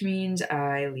 which means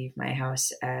I leave my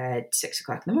house at 6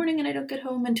 o'clock in the morning and I don't get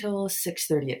home until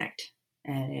 6:30 at night.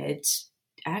 And it's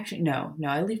actually, no,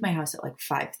 I leave my house at like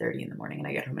 5:30 in the morning and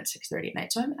I get home at 6:30 at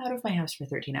night. So I'm out of my house for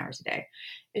 13 hours a day.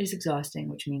 It is exhausting,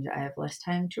 which means I have less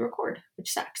time to record,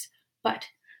 which sucks. But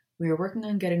We are working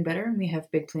on getting better, and we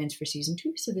have big plans for season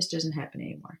 2, so this doesn't happen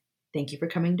anymore. Thank you for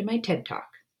coming to my TED Talk.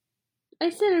 I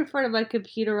sit in front of my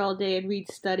computer all day and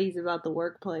read studies about the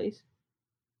workplace.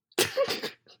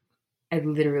 I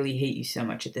literally hate you so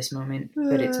much at this moment,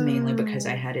 but it's mainly because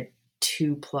I had a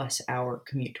 2+ hour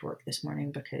commute to work this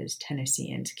morning because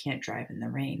Tennesseans can't drive in the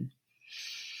rain.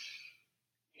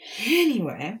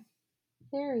 Anyway.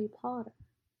 Harry Potter.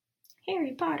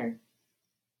 Harry Potter.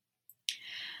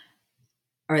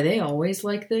 Are they always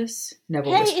like this?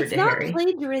 Neville whispered to Harry. It's not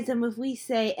plagiarism if we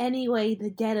say anyway the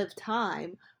dead of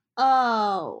time.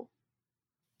 Oh.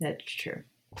 That's true.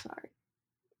 Sorry.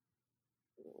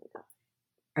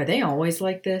 Are they always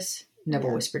like this?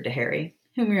 Neville whispered to Harry,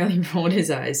 who merely rolled his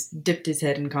eyes, dipped his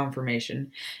head in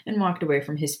confirmation, and walked away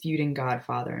from his feuding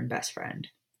godfather and best friend.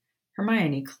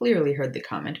 Hermione clearly heard the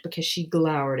comment because she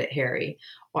glowered at Harry,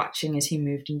 watching as he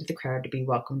moved into the crowd to be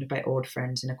welcomed by old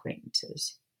friends and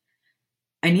acquaintances.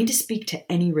 I need to speak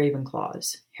to any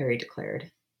Ravenclaws, Harry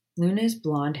declared. Luna's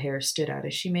blonde hair stood out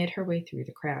as she made her way through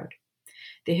the crowd.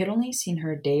 They had only seen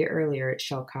her a day earlier at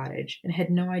Shell Cottage and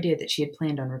had no idea that she had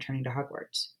planned on returning to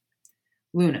Hogwarts.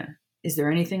 Luna, is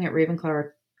there anything at Ravenclaw?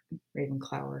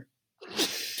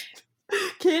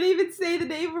 Can't even say the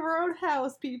name of her own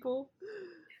house, people.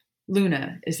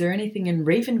 Luna, is there anything in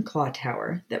Ravenclaw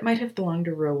Tower that might have belonged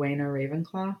to Rowena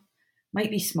Ravenclaw? Might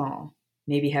be small.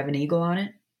 Maybe have an eagle on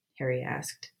it? Harry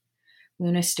asked.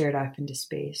 Luna stared off into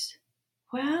space.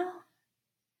 Well,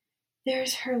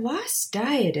 there's her lost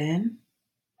diadem.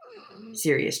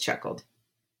 Sirius chuckled.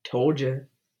 Told you.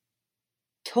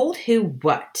 Told who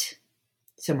what?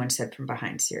 Someone said from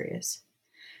behind Sirius.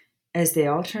 As they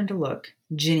all turned to look,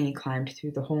 Ginny climbed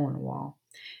through the hole in the wall,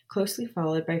 closely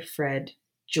followed by Fred,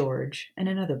 George, and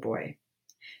another boy.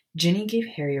 Ginny gave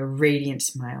Harry a radiant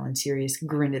smile, and Sirius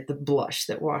grinned at the blush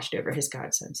that washed over his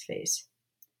godson's face.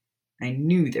 I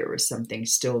knew there was something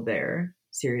still there,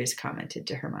 Sirius commented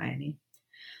to Hermione.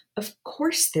 Of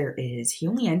course there is. He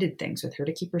only ended things with her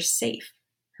to keep her safe.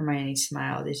 Hermione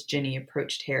smiled as Ginny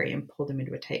approached Harry and pulled him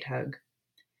into a tight hug.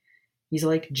 He's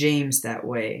like James that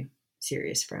way,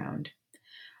 Sirius frowned.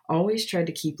 Always tried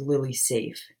to keep Lily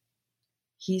safe.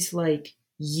 He's like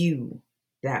you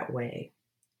that way.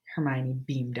 Hermione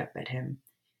beamed up at him.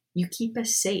 You keep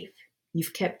us safe.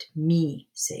 You've kept me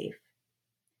safe.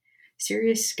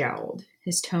 Sirius scowled,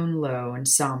 his tone low and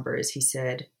somber as he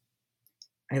said,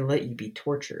 I let you be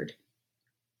tortured.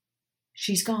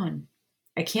 She's gone.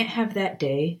 I can't have that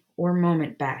day or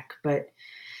moment back, but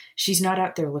she's not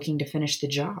out there looking to finish the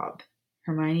job.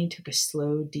 Hermione took a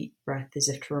slow, deep breath as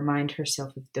if to remind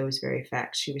herself of those very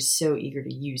facts she was so eager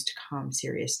to use to calm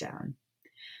Sirius down.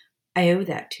 I owe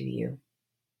that to you.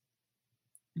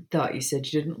 Thought you said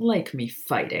you didn't like me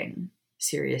fighting,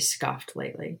 Sirius scoffed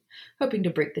lightly, hoping to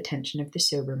break the tension of the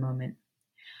sober moment.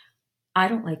 I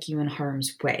don't like you in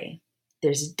harm's way.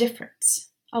 There's a difference.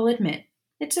 I'll admit,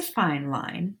 it's a fine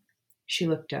line. She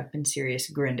looked up and Sirius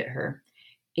grinned at her.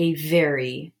 A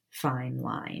very fine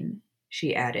line,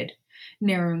 she added,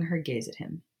 narrowing her gaze at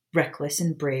him. Reckless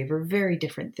and brave are very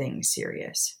different things,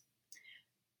 Sirius.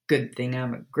 Good thing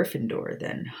I'm a Gryffindor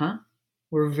then, huh?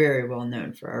 We're very well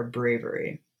known for our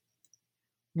bravery.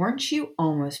 Weren't you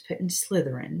almost put in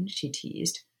Slytherin? She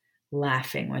teased,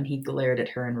 laughing when he glared at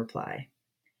her in reply.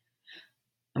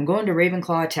 I'm going to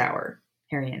Ravenclaw Tower,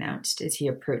 Harry announced as he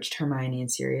approached Hermione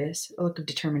and Sirius, a look of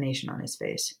determination on his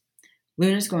face.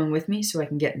 Luna's going with me so I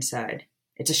can get inside.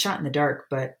 It's a shot in the dark,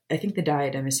 but I think the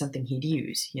diadem is something he'd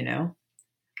use, you know?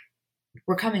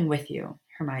 We're coming with you,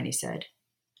 Hermione said.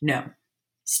 No,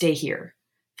 stay here.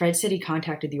 Fred said he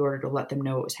contacted the Order to let them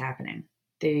know what was happening.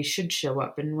 They should show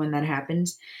up, and when that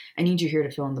happens, I need you here to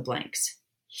fill in the blanks.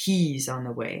 He's on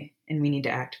the way, and we need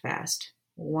to act fast.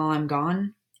 While I'm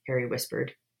gone, Harry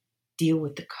whispered, deal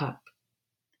with the cup.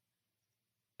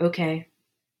 Okay.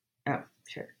 Oh,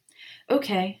 sure.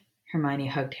 Okay, Hermione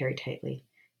hugged Harry tightly.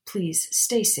 Please,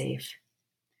 stay safe.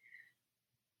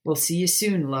 We'll see you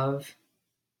soon, love.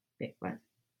 Wait, what?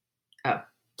 Oh.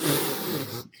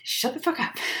 Shut the fuck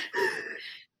up.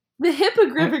 The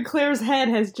Hippogriff in Claire's head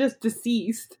has just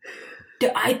deceased.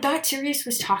 I thought Sirius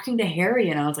was talking to Harry,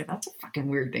 and I was like, that's a fucking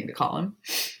weird thing to call him.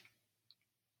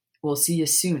 We'll see you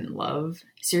soon, love.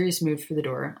 Sirius moved for the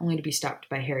door, only to be stopped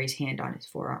by Harry's hand on his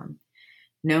forearm.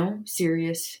 No,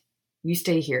 Sirius, you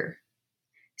stay here.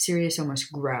 Sirius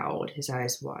almost growled, his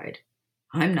eyes wide.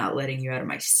 I'm not letting you out of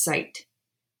my sight.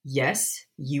 Yes,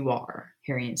 you are,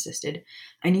 Harry insisted.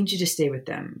 I need you to stay with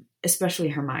them, especially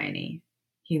Hermione.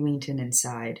 He leaned in and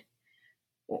sighed.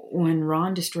 When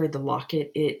Ron destroyed the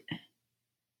locket, it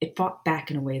fought back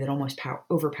in a way that almost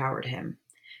overpowered him.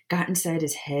 got inside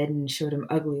his head and showed him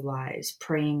ugly lies,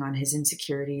 preying on his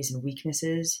insecurities and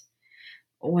weaknesses.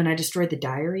 When I destroyed the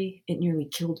diary, it nearly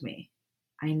killed me.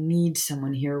 I need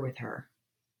someone here with her.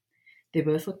 They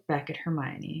both looked back at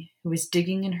Hermione, who was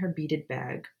digging in her beaded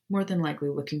bag, more than likely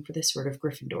looking for the sword of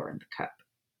Gryffindor in the cup.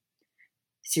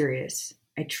 Sirius,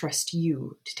 I trust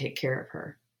you to take care of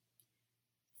her.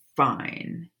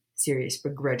 Fine, Sirius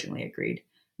begrudgingly agreed.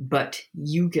 But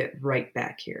you get right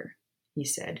back here, he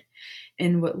said,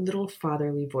 in what little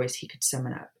fatherly voice he could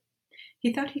summon up.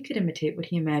 He thought he could imitate what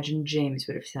he imagined James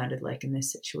would have sounded like in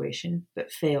this situation,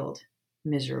 but failed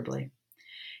miserably.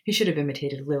 He should have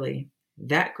imitated Lily.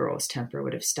 That girl's temper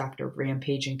would have stopped a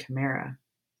rampaging chimera.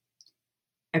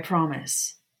 I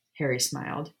promise, Harry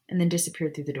smiled, and then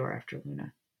disappeared through the door after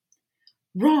Luna.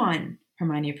 Ron!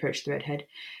 Hermione approached the redhead.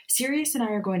 Sirius and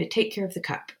I are going to take care of the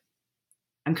cup.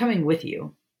 I'm coming with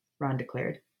you, Ron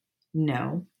declared.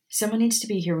 No, someone needs to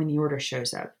be here when the order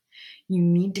shows up. You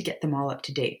need to get them all up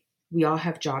to date. We all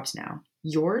have jobs now.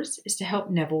 Yours is to help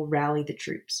Neville rally the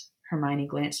troops. Hermione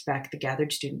glanced back at the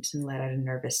gathered students and let out a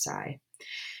nervous sigh.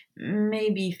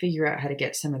 Maybe figure out how to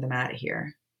get some of them out of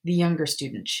here. The younger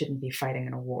students shouldn't be fighting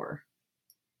in a war.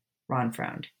 Ron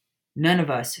frowned. None of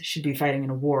us should be fighting in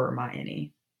a war,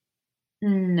 Hermione.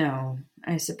 No,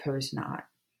 I suppose not.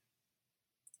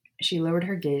 She lowered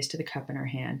her gaze to the cup in her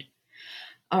hand.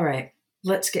 All right,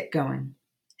 let's get going.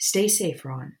 Stay safe,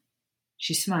 Ron.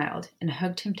 She smiled and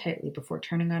hugged him tightly before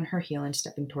turning on her heel and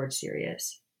stepping towards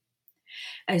Sirius.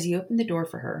 As he opened the door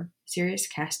for her, Sirius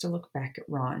cast a look back at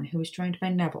Ron, who was joined by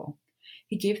Neville.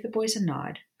 He gave the boys a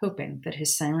nod, hoping that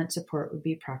his silent support would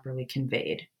be properly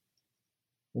conveyed.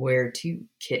 Where to,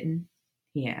 kitten?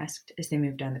 He asked as they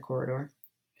moved down the corridor.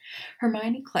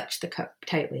 Hermione clutched the cup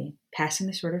tightly, passing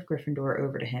the sword of Gryffindor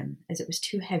over to him, as it was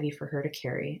too heavy for her to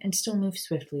carry and still move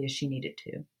swiftly as she needed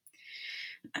to.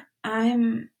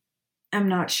 I'm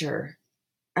not sure.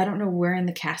 I don't know where in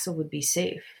the castle would be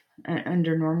safe.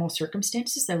 Under normal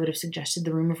circumstances, I would have suggested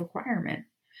the Room of Requirement.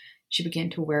 She began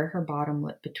to wear her bottom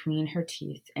lip between her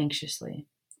teeth anxiously.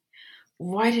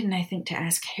 Why didn't I think to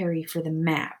ask Harry for the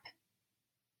map?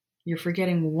 You're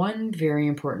forgetting one very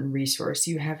important resource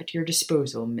you have at your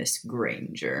disposal, Miss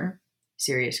Granger.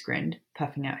 Sirius grinned,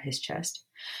 puffing out his chest.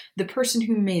 The person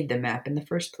who made the map in the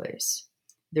first place.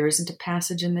 There isn't a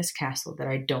passage in this castle that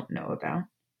I don't know about.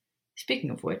 Speaking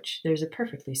of which, there's a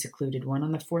perfectly secluded one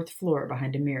on the 4th floor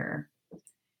behind a mirror.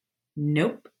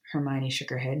 Nope, Hermione shook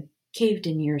her head. Caved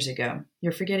in years ago.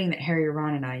 You're forgetting that Harry,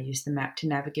 Ron, and I used the map to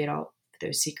navigate all of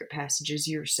those secret passages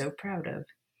you're so proud of,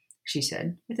 she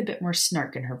said, with a bit more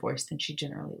snark in her voice than she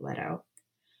generally let out.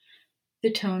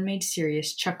 The tone made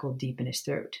Sirius chuckle deep in his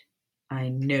throat. I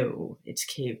know it's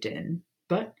caved in,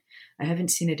 but I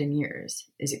haven't seen it in years.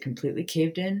 Is it completely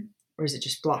caved in, or is it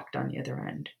just blocked on the other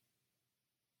end?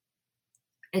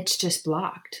 It's just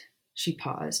blocked. She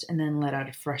paused and then let out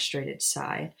a frustrated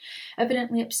sigh,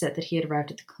 evidently upset that he had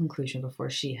arrived at the conclusion before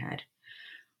she had.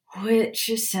 Which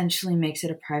essentially makes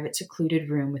it a private, secluded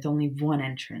room with only one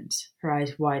entrance. Her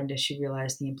eyes widened as she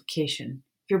realized the implication.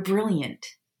 You're brilliant.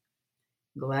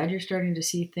 Glad you're starting to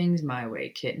see things my way,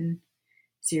 kitten.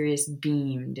 Sirius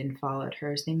beamed and followed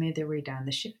her as they made their way down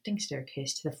the shifting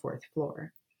staircase to the 4th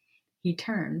floor. He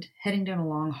turned, heading down a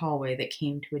long hallway that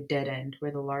came to a dead end where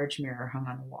the large mirror hung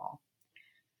on the wall.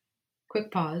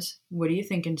 Quick pause. What are you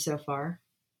thinking so far?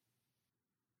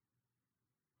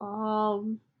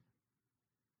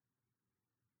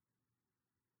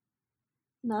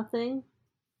 Nothing.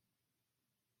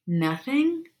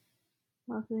 Nothing?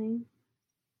 Nothing.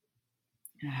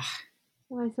 Ugh,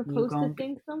 Am I supposed to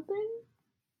think something?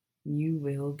 You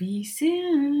will be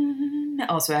soon.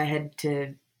 Also, I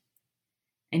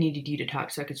needed you to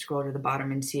talk so I could scroll to the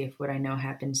bottom and see if what I know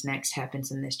happens next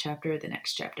happens in this chapter or the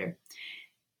next chapter.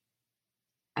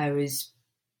 I was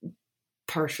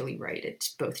partially right. It's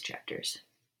both chapters.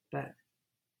 But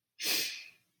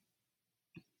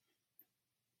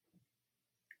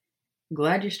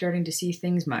glad you're starting to see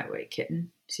things my way,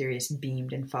 kitten. Sirius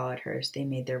beamed and followed her as they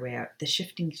made their way out the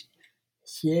shifting...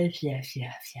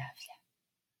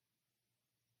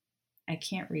 I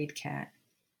can't read, Cat.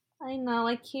 I know,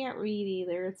 I can't read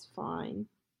either. It's fine.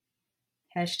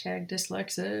 Hashtag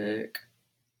dyslexic.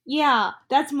 Yeah,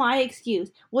 that's my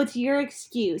excuse. What's your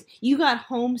excuse? You got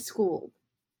homeschooled.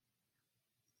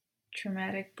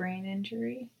 Traumatic brain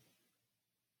injury.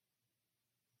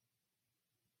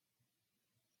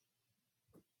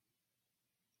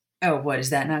 Oh, what, is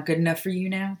that not good enough for you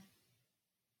now?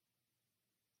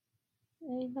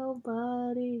 Ain't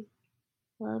nobody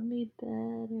love me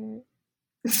better.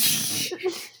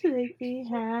 Make me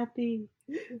happy.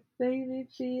 Make me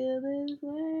feel this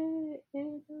way.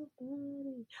 Ain't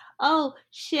nobody. Oh,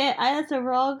 shit, that's a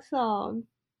wrong song.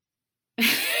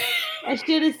 I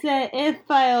should have said, if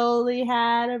I only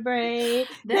had a brain.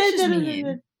 That's just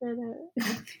mean.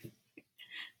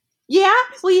 Yeah?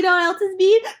 Well, you know what else is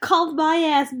mean? Called my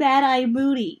ass Mad Eye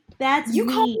Moody. That's You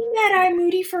mean. called me Mad Eye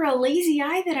Moody for a lazy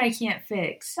eye that I can't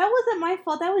fix. That wasn't my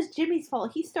fault. That was Jimmy's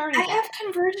fault. He started I have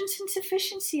convergence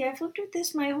insufficiency. I've lived with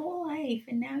this my whole life,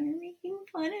 and now you're making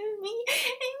fun of me.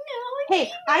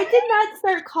 Hey, I did not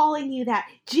start calling you that.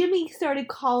 Jimmy started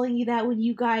calling you that when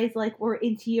you guys were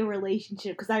into your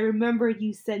relationship, because I remember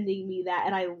you sending me that,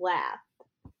 and I laughed.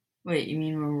 Wait, you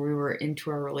mean when we were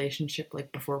into our relationship,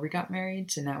 before we got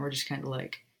married? So now we're just kind of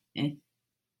eh?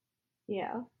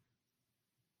 Yeah.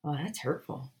 Oh, that's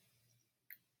hurtful.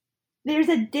 There's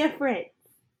a difference.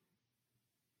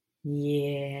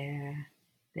 Yeah,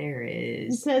 there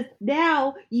is. Because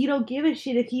now you don't give a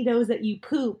shit if he knows that you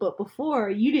poop, but before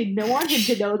you didn't want him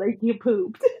to know that you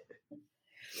pooped.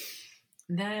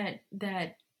 That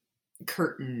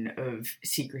curtain of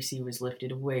secrecy was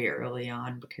lifted way early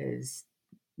on because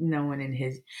no one in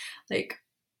his I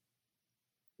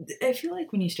feel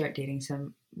like when you start dating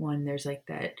someone, there's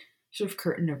that sort of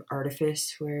curtain of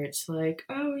artifice where it's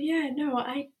oh yeah, no,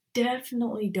 I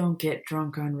definitely don't get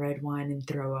drunk on red wine and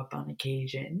throw up on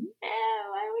occasion. No,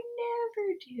 I would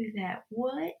never do that.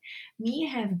 What? Me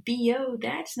have BO?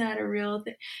 That's not a real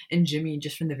thing. And Jimmy,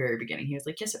 just from the very beginning, he was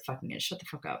yes, it fucking is. Shut the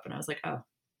fuck up. And I was oh.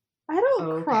 I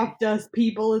don't crop dust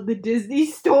people in the Disney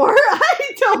store.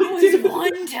 I don't It was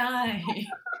one time.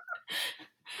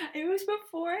 It was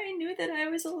before I knew that I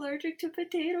was allergic to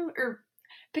potato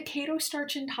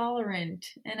starch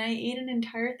intolerant, and I ate an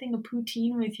entire thing of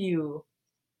poutine with you.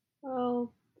 Oh,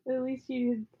 at least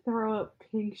you didn't throw up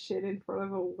pink shit in front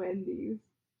of a Wendy's.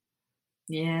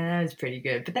 Yeah, that was pretty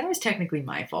good. But that was technically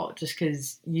my fault, just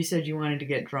because you said you wanted to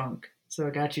get drunk. So I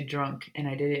got you drunk, and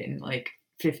I did it in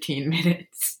 15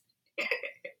 minutes.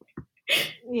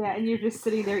 Yeah, and you're just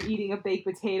sitting there eating a baked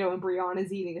potato, and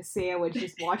Brianna's eating a sandwich,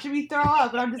 just watching me throw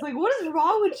up. And I'm just what is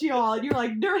wrong with y'all? And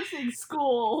you're nursing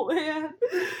school, man.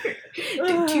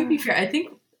 To be fair, I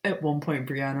think at one point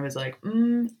Brianna was I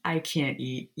can't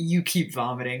eat. You keep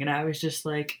vomiting. And I was just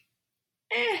eh.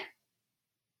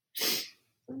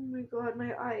 Oh my god,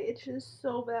 my eye itches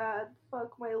so bad.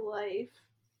 Fuck my life.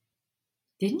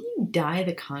 Didn't you dye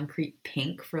the concrete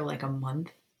pink for a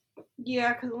month?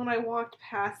 Yeah, because when I walked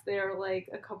past there,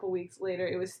 a couple weeks later,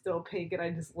 it was still pink, and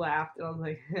I just laughed, and I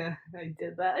was I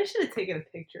did that. I should have taken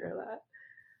a picture of that.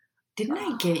 Didn't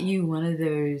I get you one of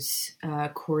those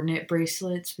coordinate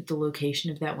bracelets with the location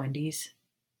of that Wendy's?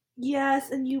 Yes,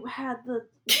 and you had the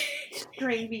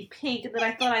string be pink, and then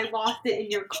I thought I lost it in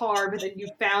your car, but then you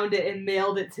found it and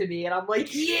mailed it to me, and I'm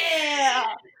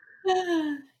yeah!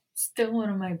 Still one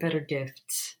of my better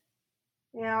gifts.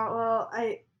 Yeah, well,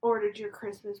 I ordered your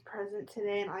Christmas present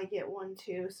today, and I get one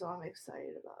too, so I'm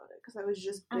excited about it, because I was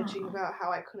just bitching about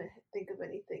how I couldn't think of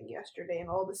anything yesterday, and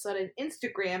all of a sudden,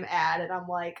 Instagram ad, and I'm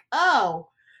oh,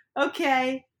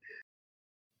 okay.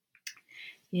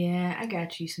 Yeah, I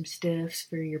got you some stuffs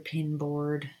for your pin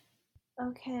board.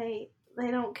 Okay,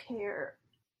 they don't care.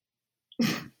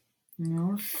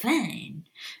 No, fine.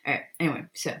 Alright, anyway,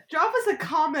 so. Drop us a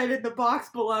comment in the box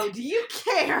below. Do you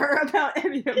care about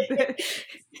any of this?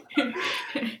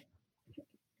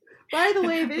 By the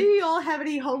way, if any of y'all have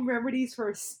any home remedies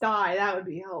for sty, that would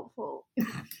be helpful.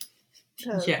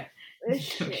 Yeah. This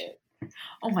shit.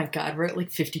 Oh my god, we're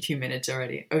at 52 minutes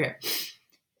already. Okay.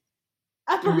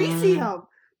 Aparicium!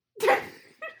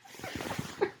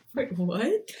 Wait,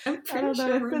 what? I'm pretty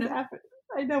sure we're not...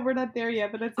 I know we're not there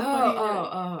yet, but it's a funny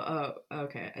word.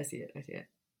 Okay, I see it.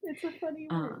 It's a funny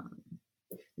word.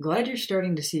 Glad you're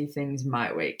starting to see things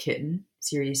my way, kitten.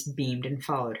 Sirius beamed and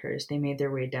followed her as they made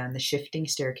their way down the shifting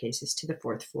staircases to the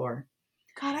 4th floor.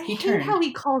 God, I hate how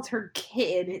he calls her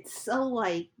kid. It's so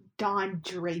Don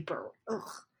Draper.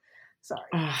 Ugh. Sorry.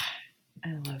 I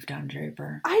love Don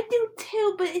Draper. I do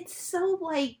too, but it's so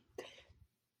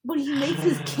when he makes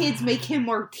his kids make him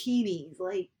martinis.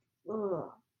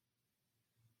 Ugh.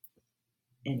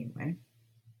 Anyway.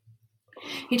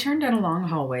 He turned down a long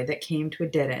hallway that came to a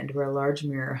dead end where a large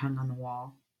mirror hung on the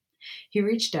wall. He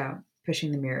reached out,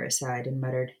 pushing the mirror aside, and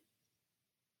muttered,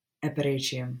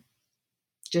 "Aparicium."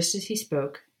 Just as he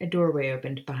spoke, a doorway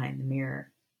opened behind the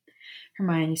mirror.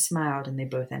 Hermione smiled and they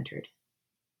both entered.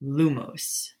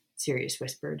 "Lumos," Sirius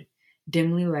whispered,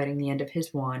 dimly lighting the end of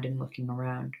his wand and looking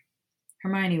around.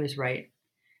 Hermione was right.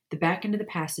 The back end of the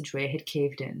passageway had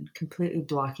caved in, completely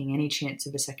blocking any chance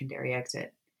of a secondary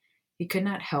exit. He could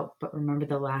not help but remember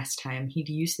the last time he'd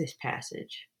used this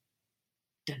passage.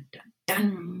 Dun, dun,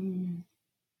 dun.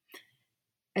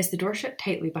 As the door shut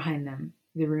tightly behind them,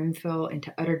 the room fell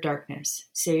into utter darkness,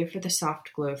 save for the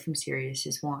soft glow from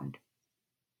Sirius's wand.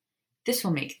 "This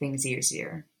will make things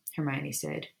easier," Hermione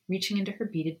said, reaching into her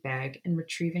beaded bag and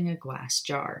retrieving a glass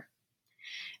jar.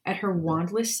 At her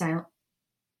wandless silent...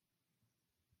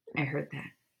 I heard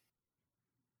that.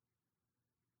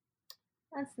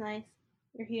 That's nice.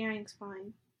 Your hearing's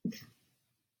fine.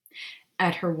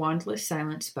 At her wandless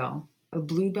silent spell, a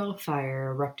bluebell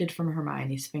fire erupted from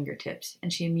Hermione's fingertips,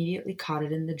 and she immediately caught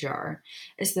it in the jar,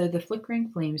 as though the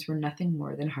flickering flames were nothing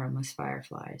more than harmless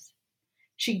fireflies.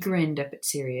 She grinned up at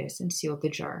Sirius and sealed the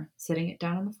jar, setting it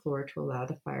down on the floor to allow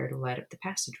the fire to light up the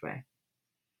passageway.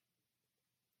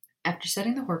 After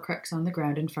setting the Horcrux on the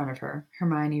ground in front of her,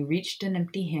 Hermione reached an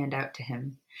empty hand out to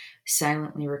him,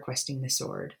 silently requesting the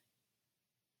sword.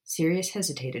 Sirius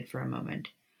hesitated for a moment,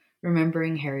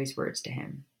 remembering Harry's words to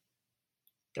him.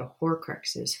 The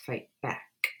Horcruxes fight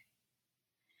back.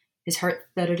 His heart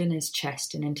thudded in his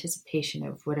chest in anticipation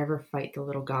of whatever fight the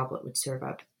little goblet would serve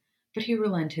up, but he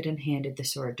relented and handed the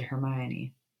sword to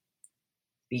Hermione.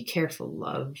 "Be careful,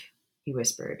 love," he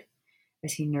whispered,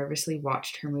 as he nervously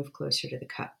watched her move closer to the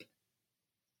cup.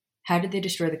 How did they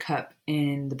destroy the cup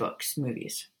in the books,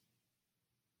 movies?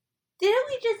 Didn't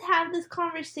we just have this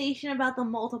conversation about the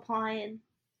multiplying?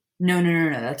 No.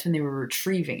 That's when they were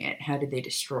retrieving it. How did they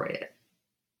destroy it?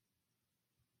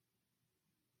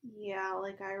 Yeah,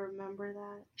 like I remember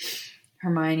that.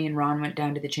 Hermione and Ron went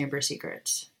down to the Chamber of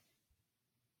Secrets.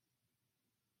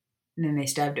 And then they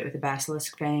stabbed it with a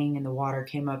basilisk fang, and the water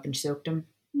came up and soaked them.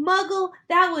 Muggle,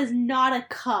 that was not a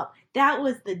cup. That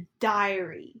was the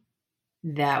diary.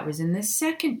 That was in the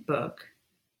second book.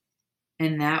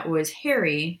 And that was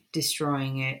Harry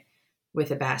destroying it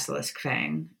with a basilisk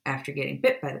fang after getting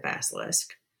bit by the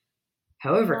basilisk.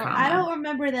 However, well, I don't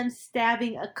remember them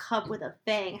stabbing a cup with a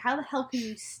fang. How the hell can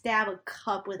you stab a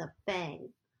cup with a fang?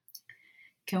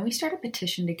 Can we start a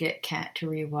petition to get Kat to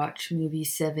rewatch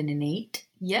movies 7 and 8?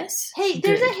 Yes? Hey,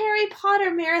 there's a Harry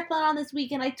Potter marathon on this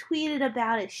weekend. I tweeted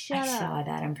about it. Shut up. I saw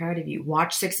that. I'm proud of you.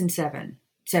 Watch 6 and 7.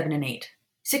 7 and 8.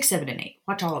 6, 7, and 8.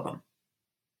 Watch all of them.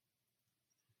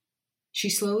 She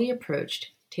slowly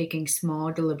approached, taking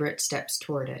small, deliberate steps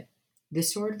toward it. The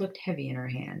sword looked heavy in her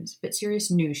hands, but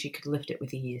Sirius knew she could lift it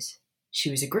with ease.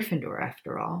 She was a Gryffindor,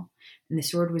 after all, and the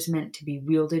sword was meant to be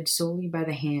wielded solely by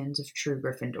the hands of true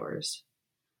Gryffindors.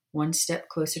 One step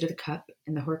closer to the cup,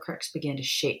 and the Horcrux began to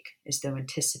shake, as though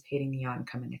anticipating the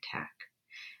oncoming attack.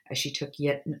 As she took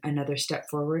yet another step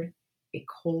forward, a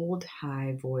cold,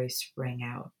 high voice rang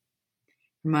out.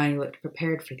 Hermione looked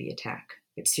prepared for the attack,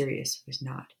 but Sirius was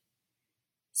not.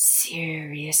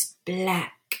 "Sirius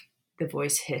Black," the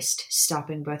voice hissed,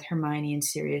 stopping both Hermione and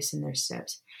Sirius in their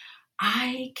steps.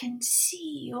 "I can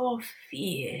see your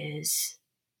fears."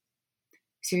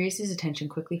 Sirius's attention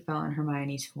quickly fell on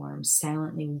Hermione's form,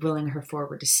 silently willing her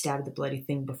forward to stab the bloody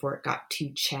thing before it got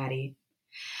too chatty.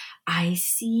 "I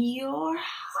see your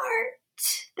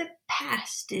heart. The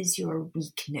past is your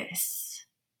weakness,"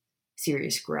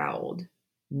 Sirius growled.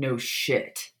 "No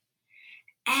shit."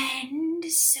 "And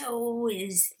so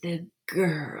is the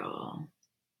girl."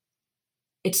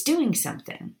 "It's doing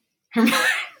something."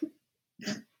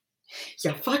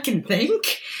 You fucking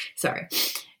think? Sorry.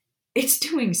 "It's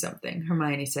doing something,"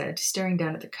 Hermione said, staring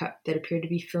down at the cup that appeared to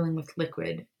be filling with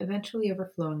liquid, eventually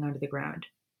overflowing onto the ground.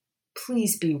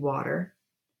 "Please be water."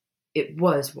 It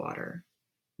was water.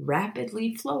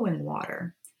 Rapidly flowing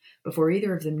water. Before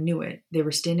either of them knew it, they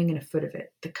were standing in a foot of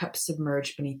it, the cup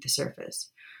submerged beneath the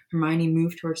surface. Hermione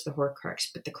moved towards the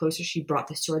Horcrux, but the closer she brought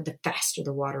the sword, the faster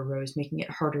the water rose, making it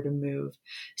harder to move.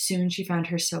 Soon she found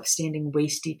herself standing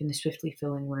waist-deep in the swiftly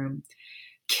filling room.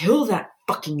 "Kill that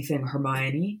fucking thing,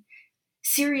 Hermione!"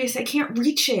 "Sirius, I can't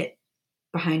reach it!"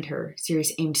 Behind her,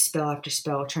 Sirius aimed spell after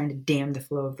spell, trying to dam the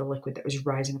flow of the liquid that was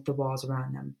rising up the walls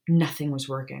around them. Nothing was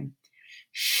working.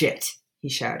 "Shit!" he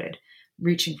shouted,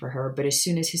 reaching for her, but as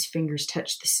soon as his fingers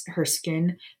touched her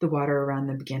skin, the water around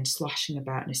them began sloshing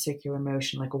about in a circular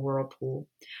motion like a whirlpool.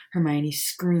 Hermione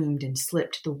screamed and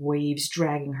slipped, the waves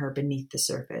dragging her beneath the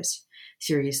surface.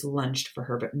 Sirius lunged for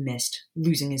her but missed,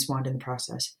 losing his wand in the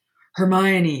process.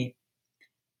 "Hermione!"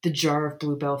 The jar of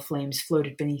bluebell flames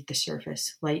floated beneath the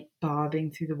surface, light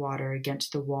bobbing through the water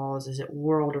against the walls as it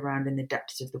whirled around in the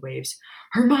depths of the waves.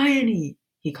 "Hermione!"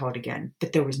 he called again,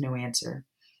 but there was no answer.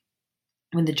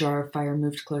 When the jar of fire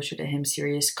moved closer to him,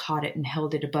 Sirius caught it and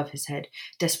held it above his head,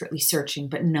 desperately searching,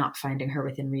 but not finding her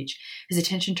within reach. His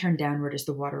attention turned downward as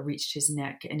the water reached his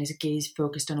neck, and his gaze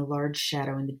focused on a large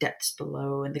shadow in the depths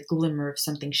below and the glimmer of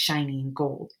something shiny and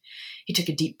gold. He took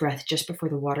a deep breath just before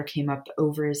the water came up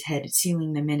over his head,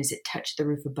 sealing them in as it touched the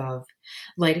roof above.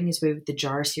 Lighting his way with the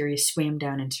jar, Sirius swam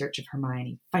down in search of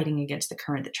Hermione, fighting against the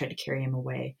current that tried to carry him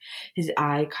away. His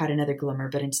eye caught another glimmer,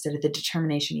 but instead of the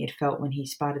determination he had felt when he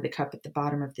spotted the cup at the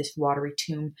bottom of this watery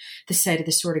tomb, the sight of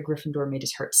the sword of Gryffindor made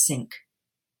his heart sink.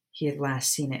 He had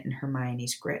last seen it in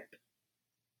Hermione's grip.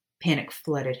 Panic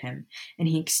flooded him, and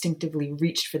he instinctively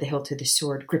reached for the hilt of the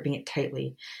sword, gripping it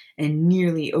tightly. A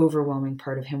nearly overwhelming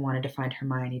part of him wanted to find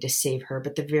Hermione, to save her,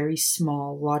 but the very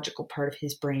small, logical part of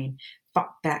his brain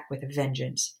fought back with a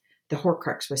vengeance. The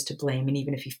Horcrux was to blame, and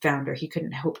even if he found her, he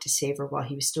couldn't hope to save her while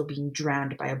he was still being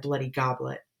drowned by a bloody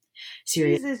goblet.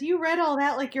 Jesus, you read all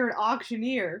that like you're an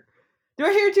auctioneer. Do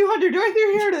I hear 200? Do I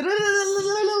hear?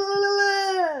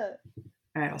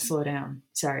 All right, I'll slow down.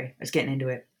 Sorry, I was getting into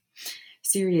it.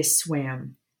 Sirius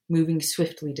swam, moving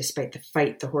swiftly despite the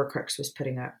fight the Horcrux was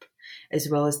putting up, as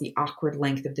well as the awkward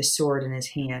length of the sword in his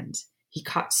hands. He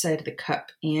caught sight of the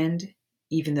cup and,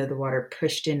 even though the water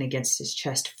pushed in against his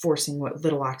chest, forcing what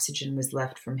little oxygen was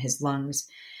left from his lungs,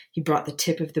 he brought the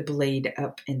tip of the blade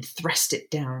up and thrust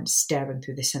it down, stabbing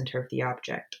through the center of the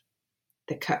object.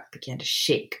 The cup began to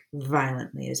shake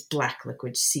violently as black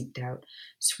liquid seeped out,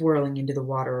 swirling into the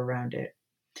water around it.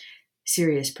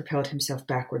 Sirius propelled himself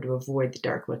backward to avoid the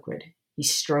dark liquid. He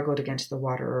struggled against the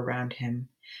water around him,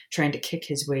 trying to kick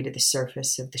his way to the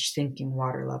surface of the sinking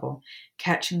water level,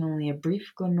 catching only a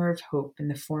brief glimmer of hope in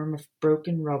the form of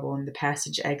broken rubble in the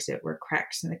passage exit where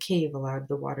cracks in the cave allowed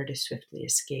the water to swiftly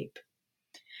escape.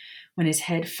 When his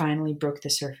head finally broke the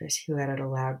surface, he let out a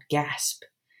loud gasp,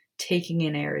 taking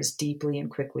in air as deeply and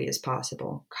quickly as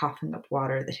possible, coughing up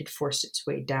water that had forced its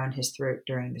way down his throat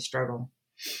during the struggle.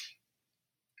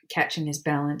 Catching his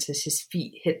balance as his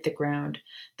feet hit the ground,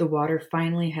 the water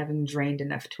finally having drained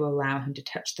enough to allow him to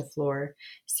touch the floor,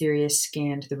 Sirius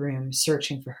scanned the room,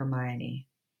 searching for Hermione.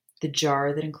 The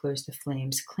jar that enclosed the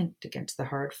flames clinked against the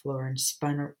hard floor and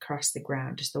spun across the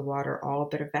ground as the water all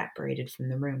but evaporated from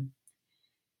the room.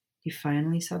 He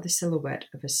finally saw the silhouette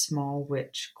of a small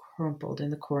witch crumpled in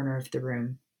the corner of the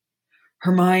room.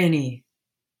 Hermione!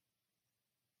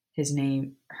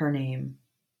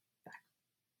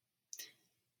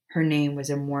 Her name was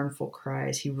a mournful cry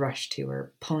as he rushed to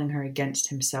her, pulling her against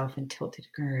himself and tilted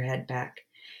her head back,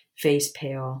 face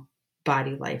pale,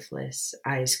 body lifeless,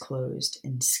 eyes closed,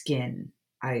 and skin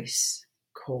ice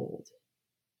cold.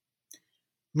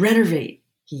 Renervate!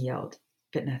 He yelled,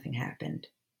 but nothing happened.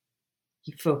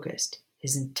 He focused,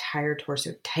 his entire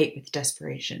torso tight with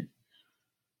desperation.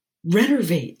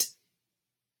 Renervate!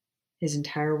 His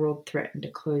entire world threatened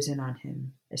to close in on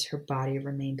him as her body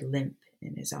remained limp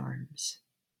in his arms.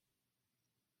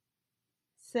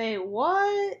 Say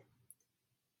what?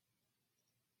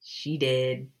 She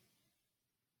did.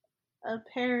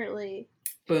 Apparently.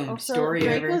 Boom. Also, Story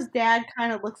Draco's over. dad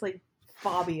kind of looks like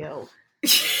Fabio.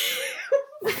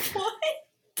 What?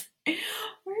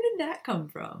 Where did that come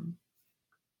from?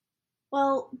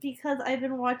 Well, because I've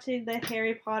been watching the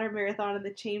Harry Potter marathon and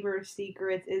the Chamber of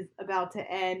Secrets is about to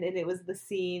end, and it was the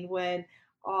scene when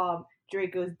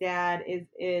Draco's dad is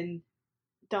in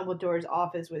Dumbledore's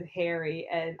office with Harry,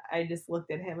 and I just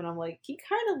looked at him and I'm like, he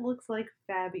kind of looks like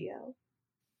Fabio.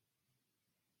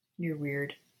 You're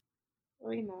weird.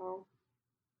 I know.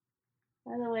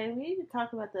 By the way, we need to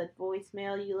talk about the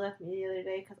voicemail you left me the other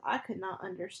day because I could not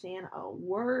understand a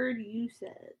word you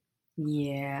said.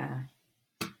 Yeah.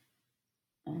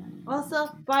 Also,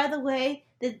 by the way,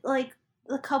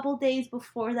 a couple days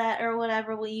before that or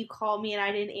whatever, when you called me and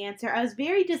I didn't answer, I was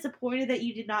very disappointed that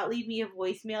you did not leave me a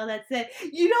voicemail that said,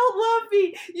 "You don't love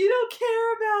me, you don't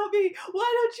care about me,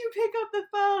 why don't you pick up the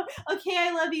phone? Okay,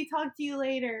 I love you, talk to you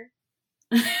later."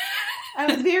 I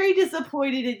was very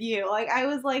disappointed in you. I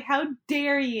was like, how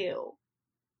dare you?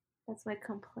 That's my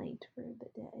complaint for the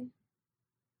day.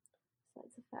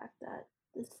 Besides the fact that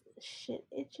this shit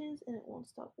itches and it won't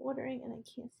stop watering and I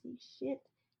can't see shit.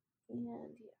 And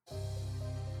yeah.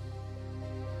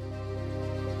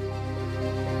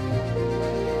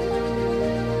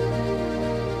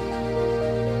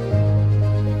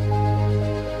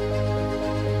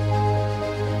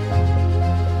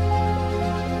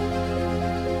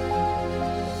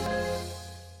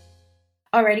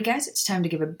 Alrighty guys, it's time to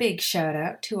give a big shout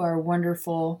out to our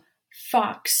wonderful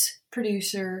Fox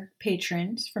producer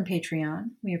patrons from Patreon.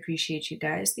 We appreciate you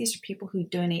guys. These are people who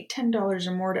donate $10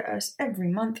 or more to us every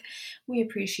month. We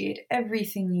appreciate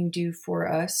everything you do for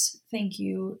us. Thank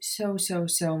you so, so,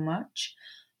 so much.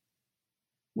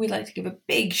 We'd like to give a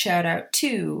big shout out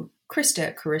to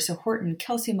Krista, Carissa Horton,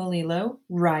 Kelsey Malilo,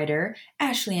 Ryder,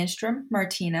 Ashley Enstrom,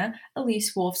 Martina,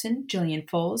 Elise Wolfson, Jillian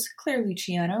Foles, Claire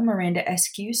Luciano, Miranda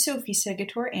Eskew, Sophie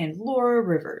Segator, and Laura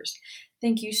Rivers.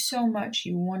 Thank you so much,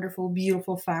 you wonderful,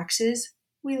 beautiful foxes.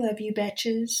 We love you,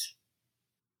 betches.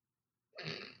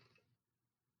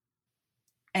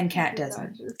 And Kat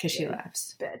doesn't, because she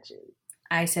laughs. Betches.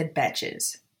 I said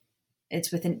betches.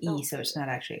 It's with an E, so it's not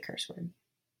actually a curse word.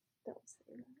 Don't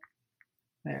say that.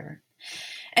 Whatever.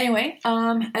 Anyway,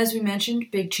 as we mentioned,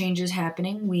 big changes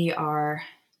happening. We are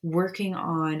working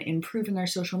on improving our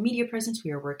social media presence.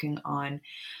 We are working on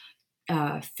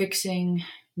improving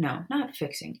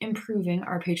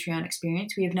our Patreon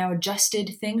experience. We have now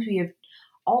adjusted things. We have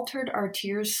altered our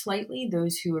tiers slightly.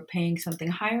 Those who are paying something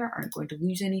higher aren't going to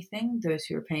lose anything. Those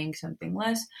who are paying something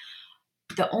less.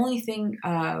 The only thing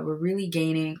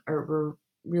we're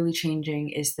really changing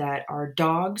is that our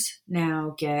dogs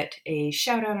now get a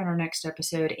shout out on our next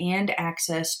episode and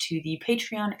access to the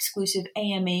Patreon exclusive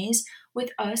AMAs with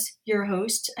us, your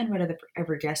hosts, and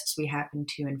whatever guests we happen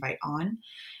to invite on.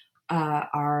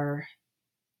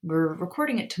 We're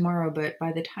recording it tomorrow, but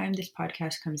by the time this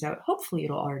podcast comes out, hopefully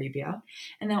it'll already be out.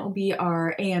 And that will be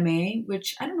our AMA,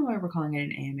 which I don't know why we're calling it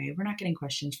an AMA. We're not getting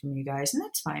questions from you guys, and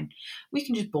that's fine. We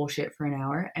can just bullshit for an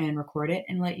hour and record it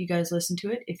and let you guys listen to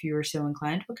it if you are so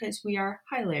inclined, because we are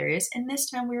hilarious. And this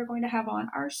time we are going to have on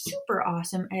our super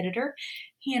awesome editor,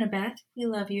 Hannah Beth. We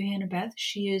love you, Hannah Beth.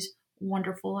 She is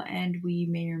wonderful, and we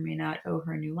may or may not owe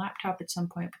her a new laptop at some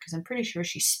point, because I'm pretty sure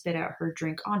she spit out her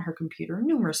drink on her computer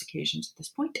numerous occasions at this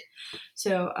point.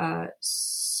 So,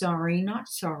 sorry, not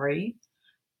sorry.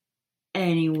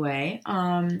 Anyway,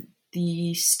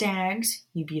 the Stags,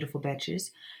 you beautiful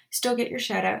betches, still get your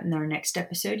shout out in our next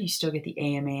episode. You still get the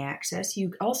AMA access.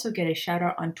 You also get a shout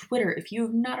out on Twitter. If you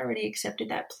have not already accepted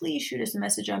that, please shoot us a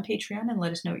message on Patreon and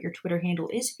let us know what your Twitter handle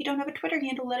is. If you don't have a Twitter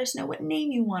handle, let us know what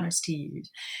name you want us to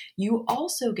use. You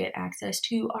also get access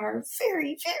to our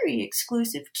very, very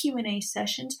exclusive Q&A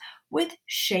sessions with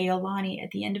Shay Alani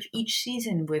at the end of each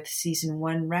season. With season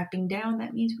 1 wrapping down,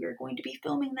 that means we are going to be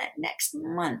filming that next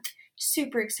month.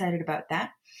 Super excited about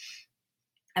that.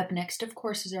 Up next, of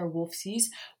course, is our Wolfsies.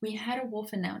 We had a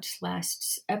wolf announced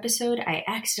last episode. I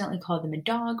accidentally called them a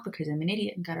dog because I'm an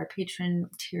idiot and got our patron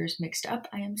tiers mixed up.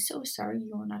 I am so sorry.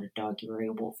 You are not a dog. You are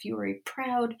a wolf. You are a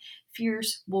proud,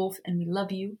 fierce wolf, and we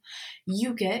love you.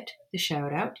 You get the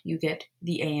shout out. You get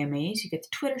the AMAs. You get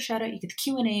the Twitter shout out. You get the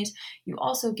Q&As. You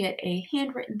also get a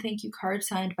handwritten thank you card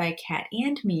signed by Kat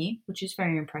and me, which is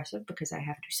very impressive because I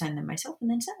have to sign them myself and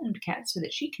then send them to Kat so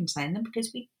that she can sign them,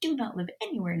 because we do not live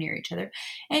anywhere near each other.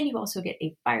 And you also get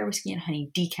a Fire Whiskey and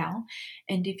Honey decal.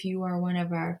 And if you are one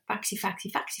of our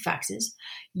foxes,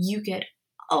 you get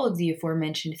all of the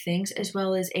aforementioned things, as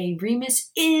well as a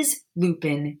Remus is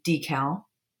Lupin decal.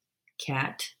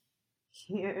 Cat.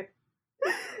 Here.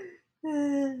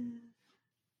 And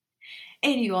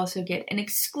you also get an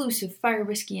exclusive Fire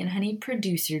Whiskey and Honey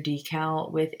producer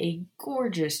decal with a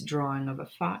gorgeous drawing of a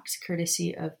fox,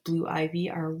 courtesy of Blue Ivy,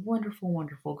 our wonderful,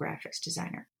 wonderful graphics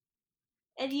designer.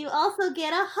 And you also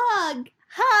get a hug.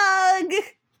 Hug!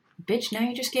 Bitch, now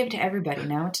you just gave it to everybody.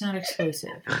 Now it's not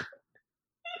exclusive.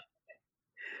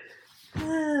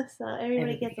 So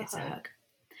everybody gets a hug.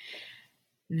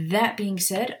 That being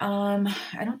said,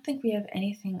 I don't think we have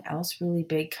anything else really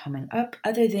big coming up,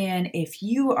 other than if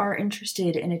you are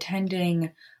interested in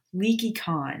attending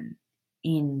LeakyCon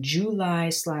in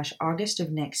July/August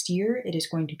of next year, it is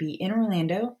going to be in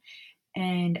Orlando,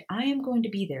 and I am going to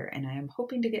be there, and I am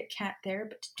hoping to get Kat there,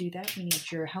 but to do that, we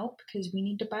need your help, because we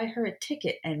need to buy her a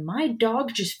ticket, and my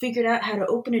dog just figured out how to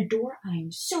open a door. I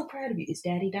am so proud of you. Is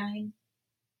Daddy dying?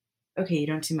 Okay, you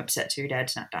don't seem upset, so your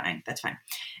dad's not dying. That's fine.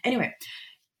 Anyway.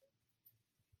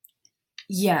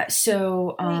 Yeah,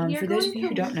 so for those of you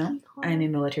who don't know, I'm a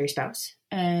military spouse,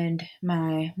 and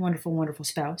my wonderful, wonderful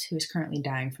spouse, who is currently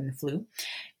dying from the flu,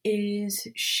 is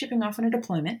shipping off on a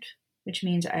deployment, which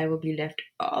means I will be left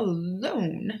all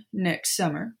alone next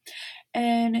summer.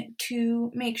 And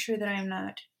to make sure that I'm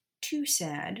not too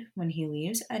sad when he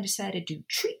leaves, I decided to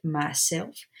treat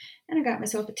myself, and I got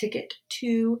myself a ticket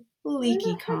to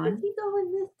LeakyCon. Where is he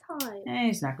going this time?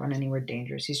 He's not going anywhere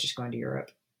dangerous. He's just going to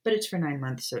Europe. But it's for 9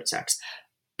 months, so it sucks.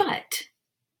 But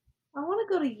I want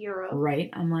to go to Europe.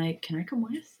 Right? I'm like, can I come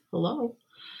with? Hello?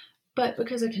 But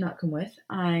because I cannot come with,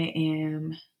 I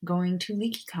am going to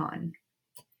LeakyCon.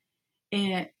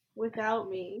 And without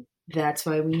me. that's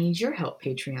why we need your help,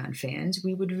 Patreon fans.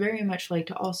 We would very much like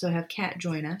to also have Kat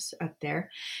join us up there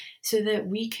so that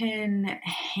we can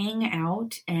hang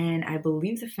out, and I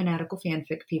believe the Fanatical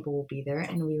Fanfic people will be there,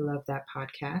 and we love that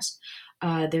podcast.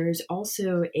 There's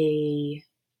also a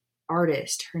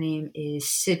artist. Her name is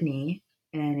Sydney,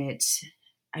 and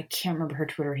I can't remember her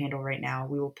Twitter handle right now.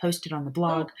 We will post it on the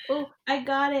blog. Oh, I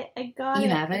got it. You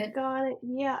have it? I got it.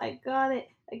 Yeah, I got it.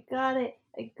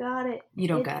 You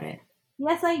don't got it.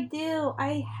 Yes, I do.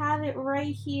 I have it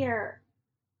right here.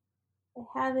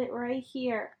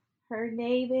 Her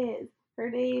name is.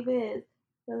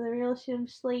 So the real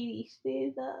Shimsh lady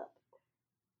stays up.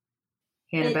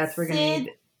 Hannah Beth, we're going to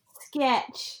need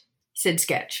Sketch. Sid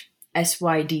Sketch.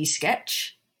 SYD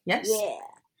Sketch. Yes?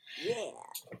 Yeah.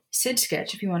 Sid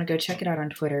Sketch, if you want to go check it out on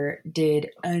Twitter, did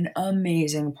an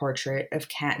amazing portrait of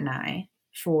Kat and I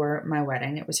for my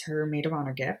wedding. It was her maid of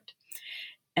honor gift.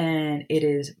 And it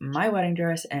is my wedding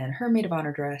dress and her maid of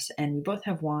honor dress, and we both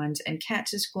have wands, and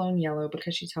Kat's is glowing yellow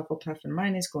because she's Hufflepuff, and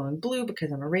mine is glowing blue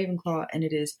because I'm a Ravenclaw, and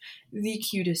it is the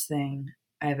cutest thing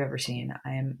I've ever seen.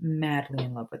 I am madly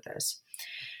in love with this.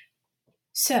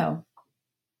 So,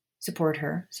 support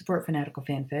her, support Fanatical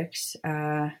Fanfics,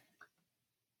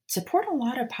 support a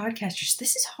lot of podcasters.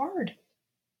 This is hard.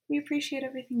 We appreciate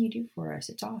everything you do for us.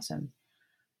 It's awesome.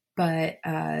 But,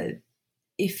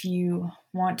 if you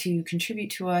want to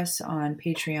contribute to us on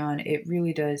Patreon, it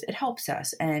really does. It helps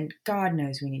us. And God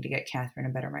knows we need to get Catherine a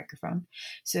better microphone.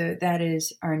 So that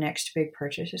is our next big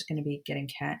purchase, is going to be getting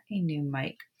Kat a new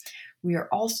mic. We are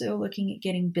also looking at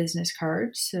getting business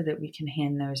cards so that we can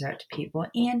hand those out to people,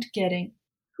 and getting...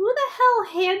 Who the hell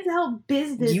hands out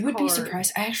business cards? You would be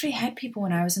surprised. I actually had people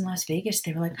when I was in Las Vegas.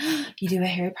 They were like, oh, you do a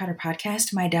Harry Potter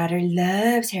podcast? My daughter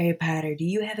loves Harry Potter. Do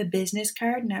you have a business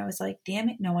card? And I was like, damn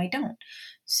it, no, I don't.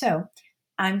 So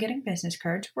I'm getting business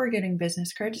cards. We're getting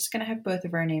business cards. It's going to have both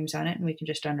of our names on it, and we can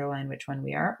just underline which one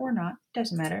we are or not.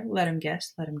 Doesn't matter. Let them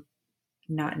guess. Let them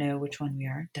not know which one we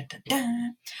are. Dun, dun,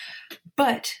 dun.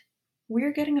 But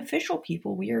we're getting official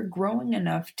people. We are growing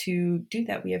enough to do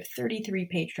that. We have 33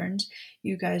 patrons.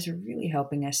 You guys are really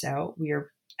helping us out. We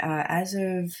are, as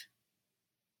of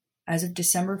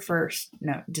December 1st,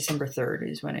 no, December 3rd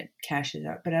is when it cashes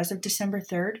out. But as of December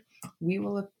 3rd, we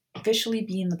will officially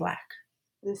be in the black.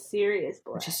 The serious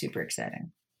black. Which is super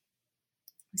exciting.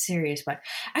 Serious black.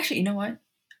 Actually, you know what?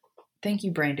 Thank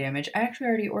you, Brain Damage. I actually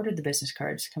already ordered the business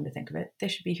cards, come to think of it. They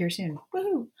should be here soon.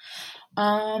 Woohoo!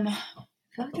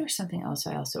 I feel like there was something else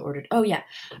I also ordered. Oh, yeah.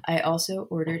 I also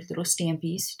ordered little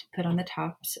stampies to put on the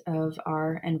tops of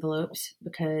our envelopes,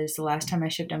 because the last time I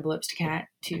shipped envelopes to Kat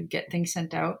to get things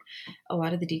sent out, a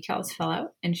lot of the decals fell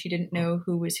out and she didn't know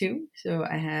who was who. So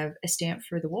I have a stamp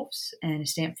for the wolves and a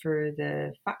stamp for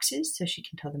the foxes so she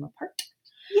can tell them apart.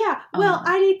 Yeah, well,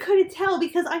 I couldn't tell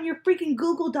because on your freaking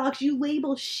Google Docs you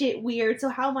label shit weird, so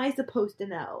how am I supposed to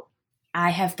know? I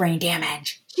have brain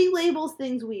damage. She labels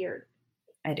things weird.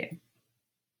 I do.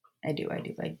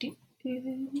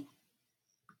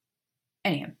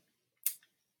 Anyhow,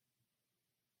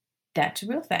 that's a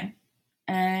real thing.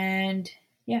 And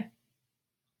yeah.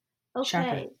 Okay.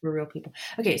 Shocker. We're real people.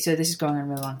 Okay, so this is going on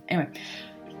really long. Anyway,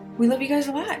 we love you guys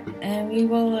a lot. And we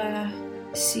will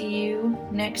see you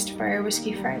next Fire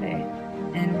Whiskey Friday.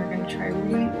 And we're going to try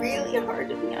really, really hard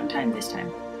to be on time this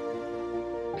time.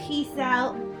 Peace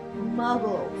out,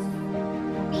 Muggles.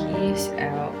 Peace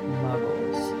out,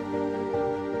 Muggles.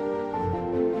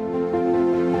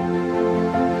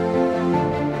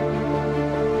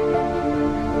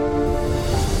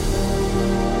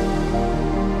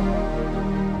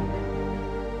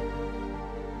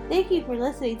 Thank you for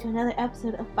listening to another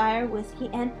episode of Fire, Whiskey,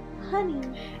 and Honey.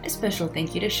 A special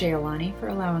thank you to Shaylani for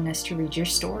allowing us to read your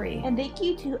story. And thank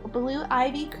you to Blue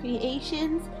Ivy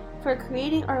Creations for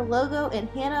creating our logo, and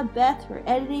Hannah Beth for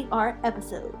editing our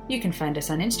episode. You can find us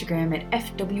on Instagram at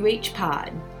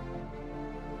FWHPod.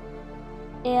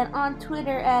 And on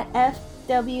Twitter at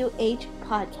FWH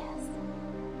Podcast.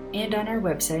 And on our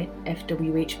website,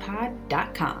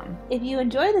 fwhpod.com. If you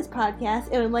enjoy this podcast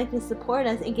and would like to support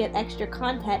us and get extra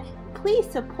content, please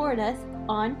support us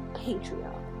on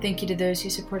Patreon. Thank you to those who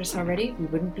support us already. We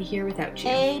wouldn't be here without you.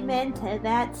 Amen to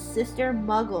that, Sister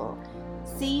Muggle.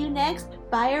 See you next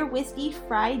Fire Whiskey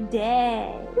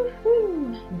Friday.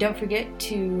 Woo-hoo. Don't forget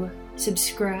to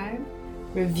subscribe,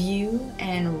 review,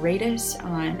 and rate us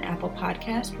on Apple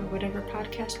Podcast or whatever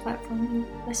podcast platform you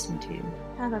listen to.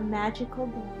 Have a magical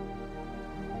day.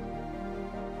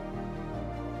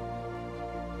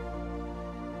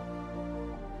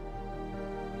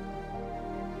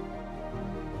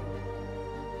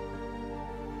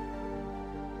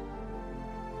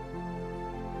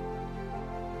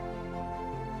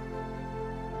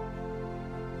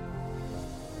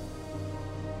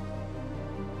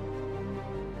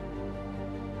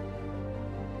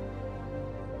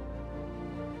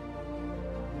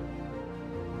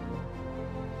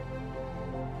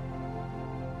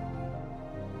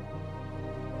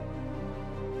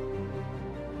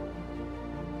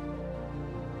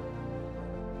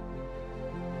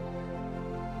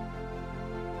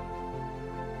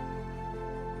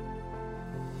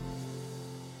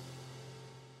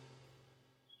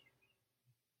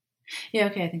 Yeah,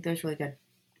 okay, I think that was really good.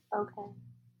 Okay.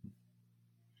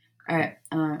 All right,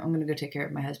 I'm going to go take care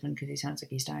of my husband because he sounds like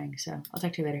he's dying, so I'll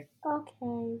talk to you later.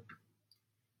 Okay.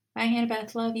 Bye,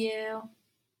 Hannah-Beth. Love you.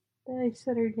 I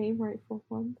said her name right for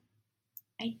once.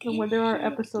 I did. And when there are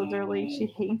episodes early, she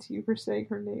hates you for saying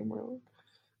her name wrong.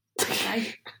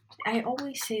 I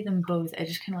always say them both. I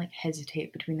just kind of like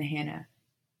hesitate between the Hannah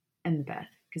and the Beth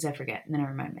because I forget and then I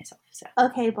remind myself. So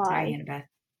okay, bye. Sorry, Hannah-Beth.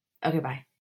 Okay, bye.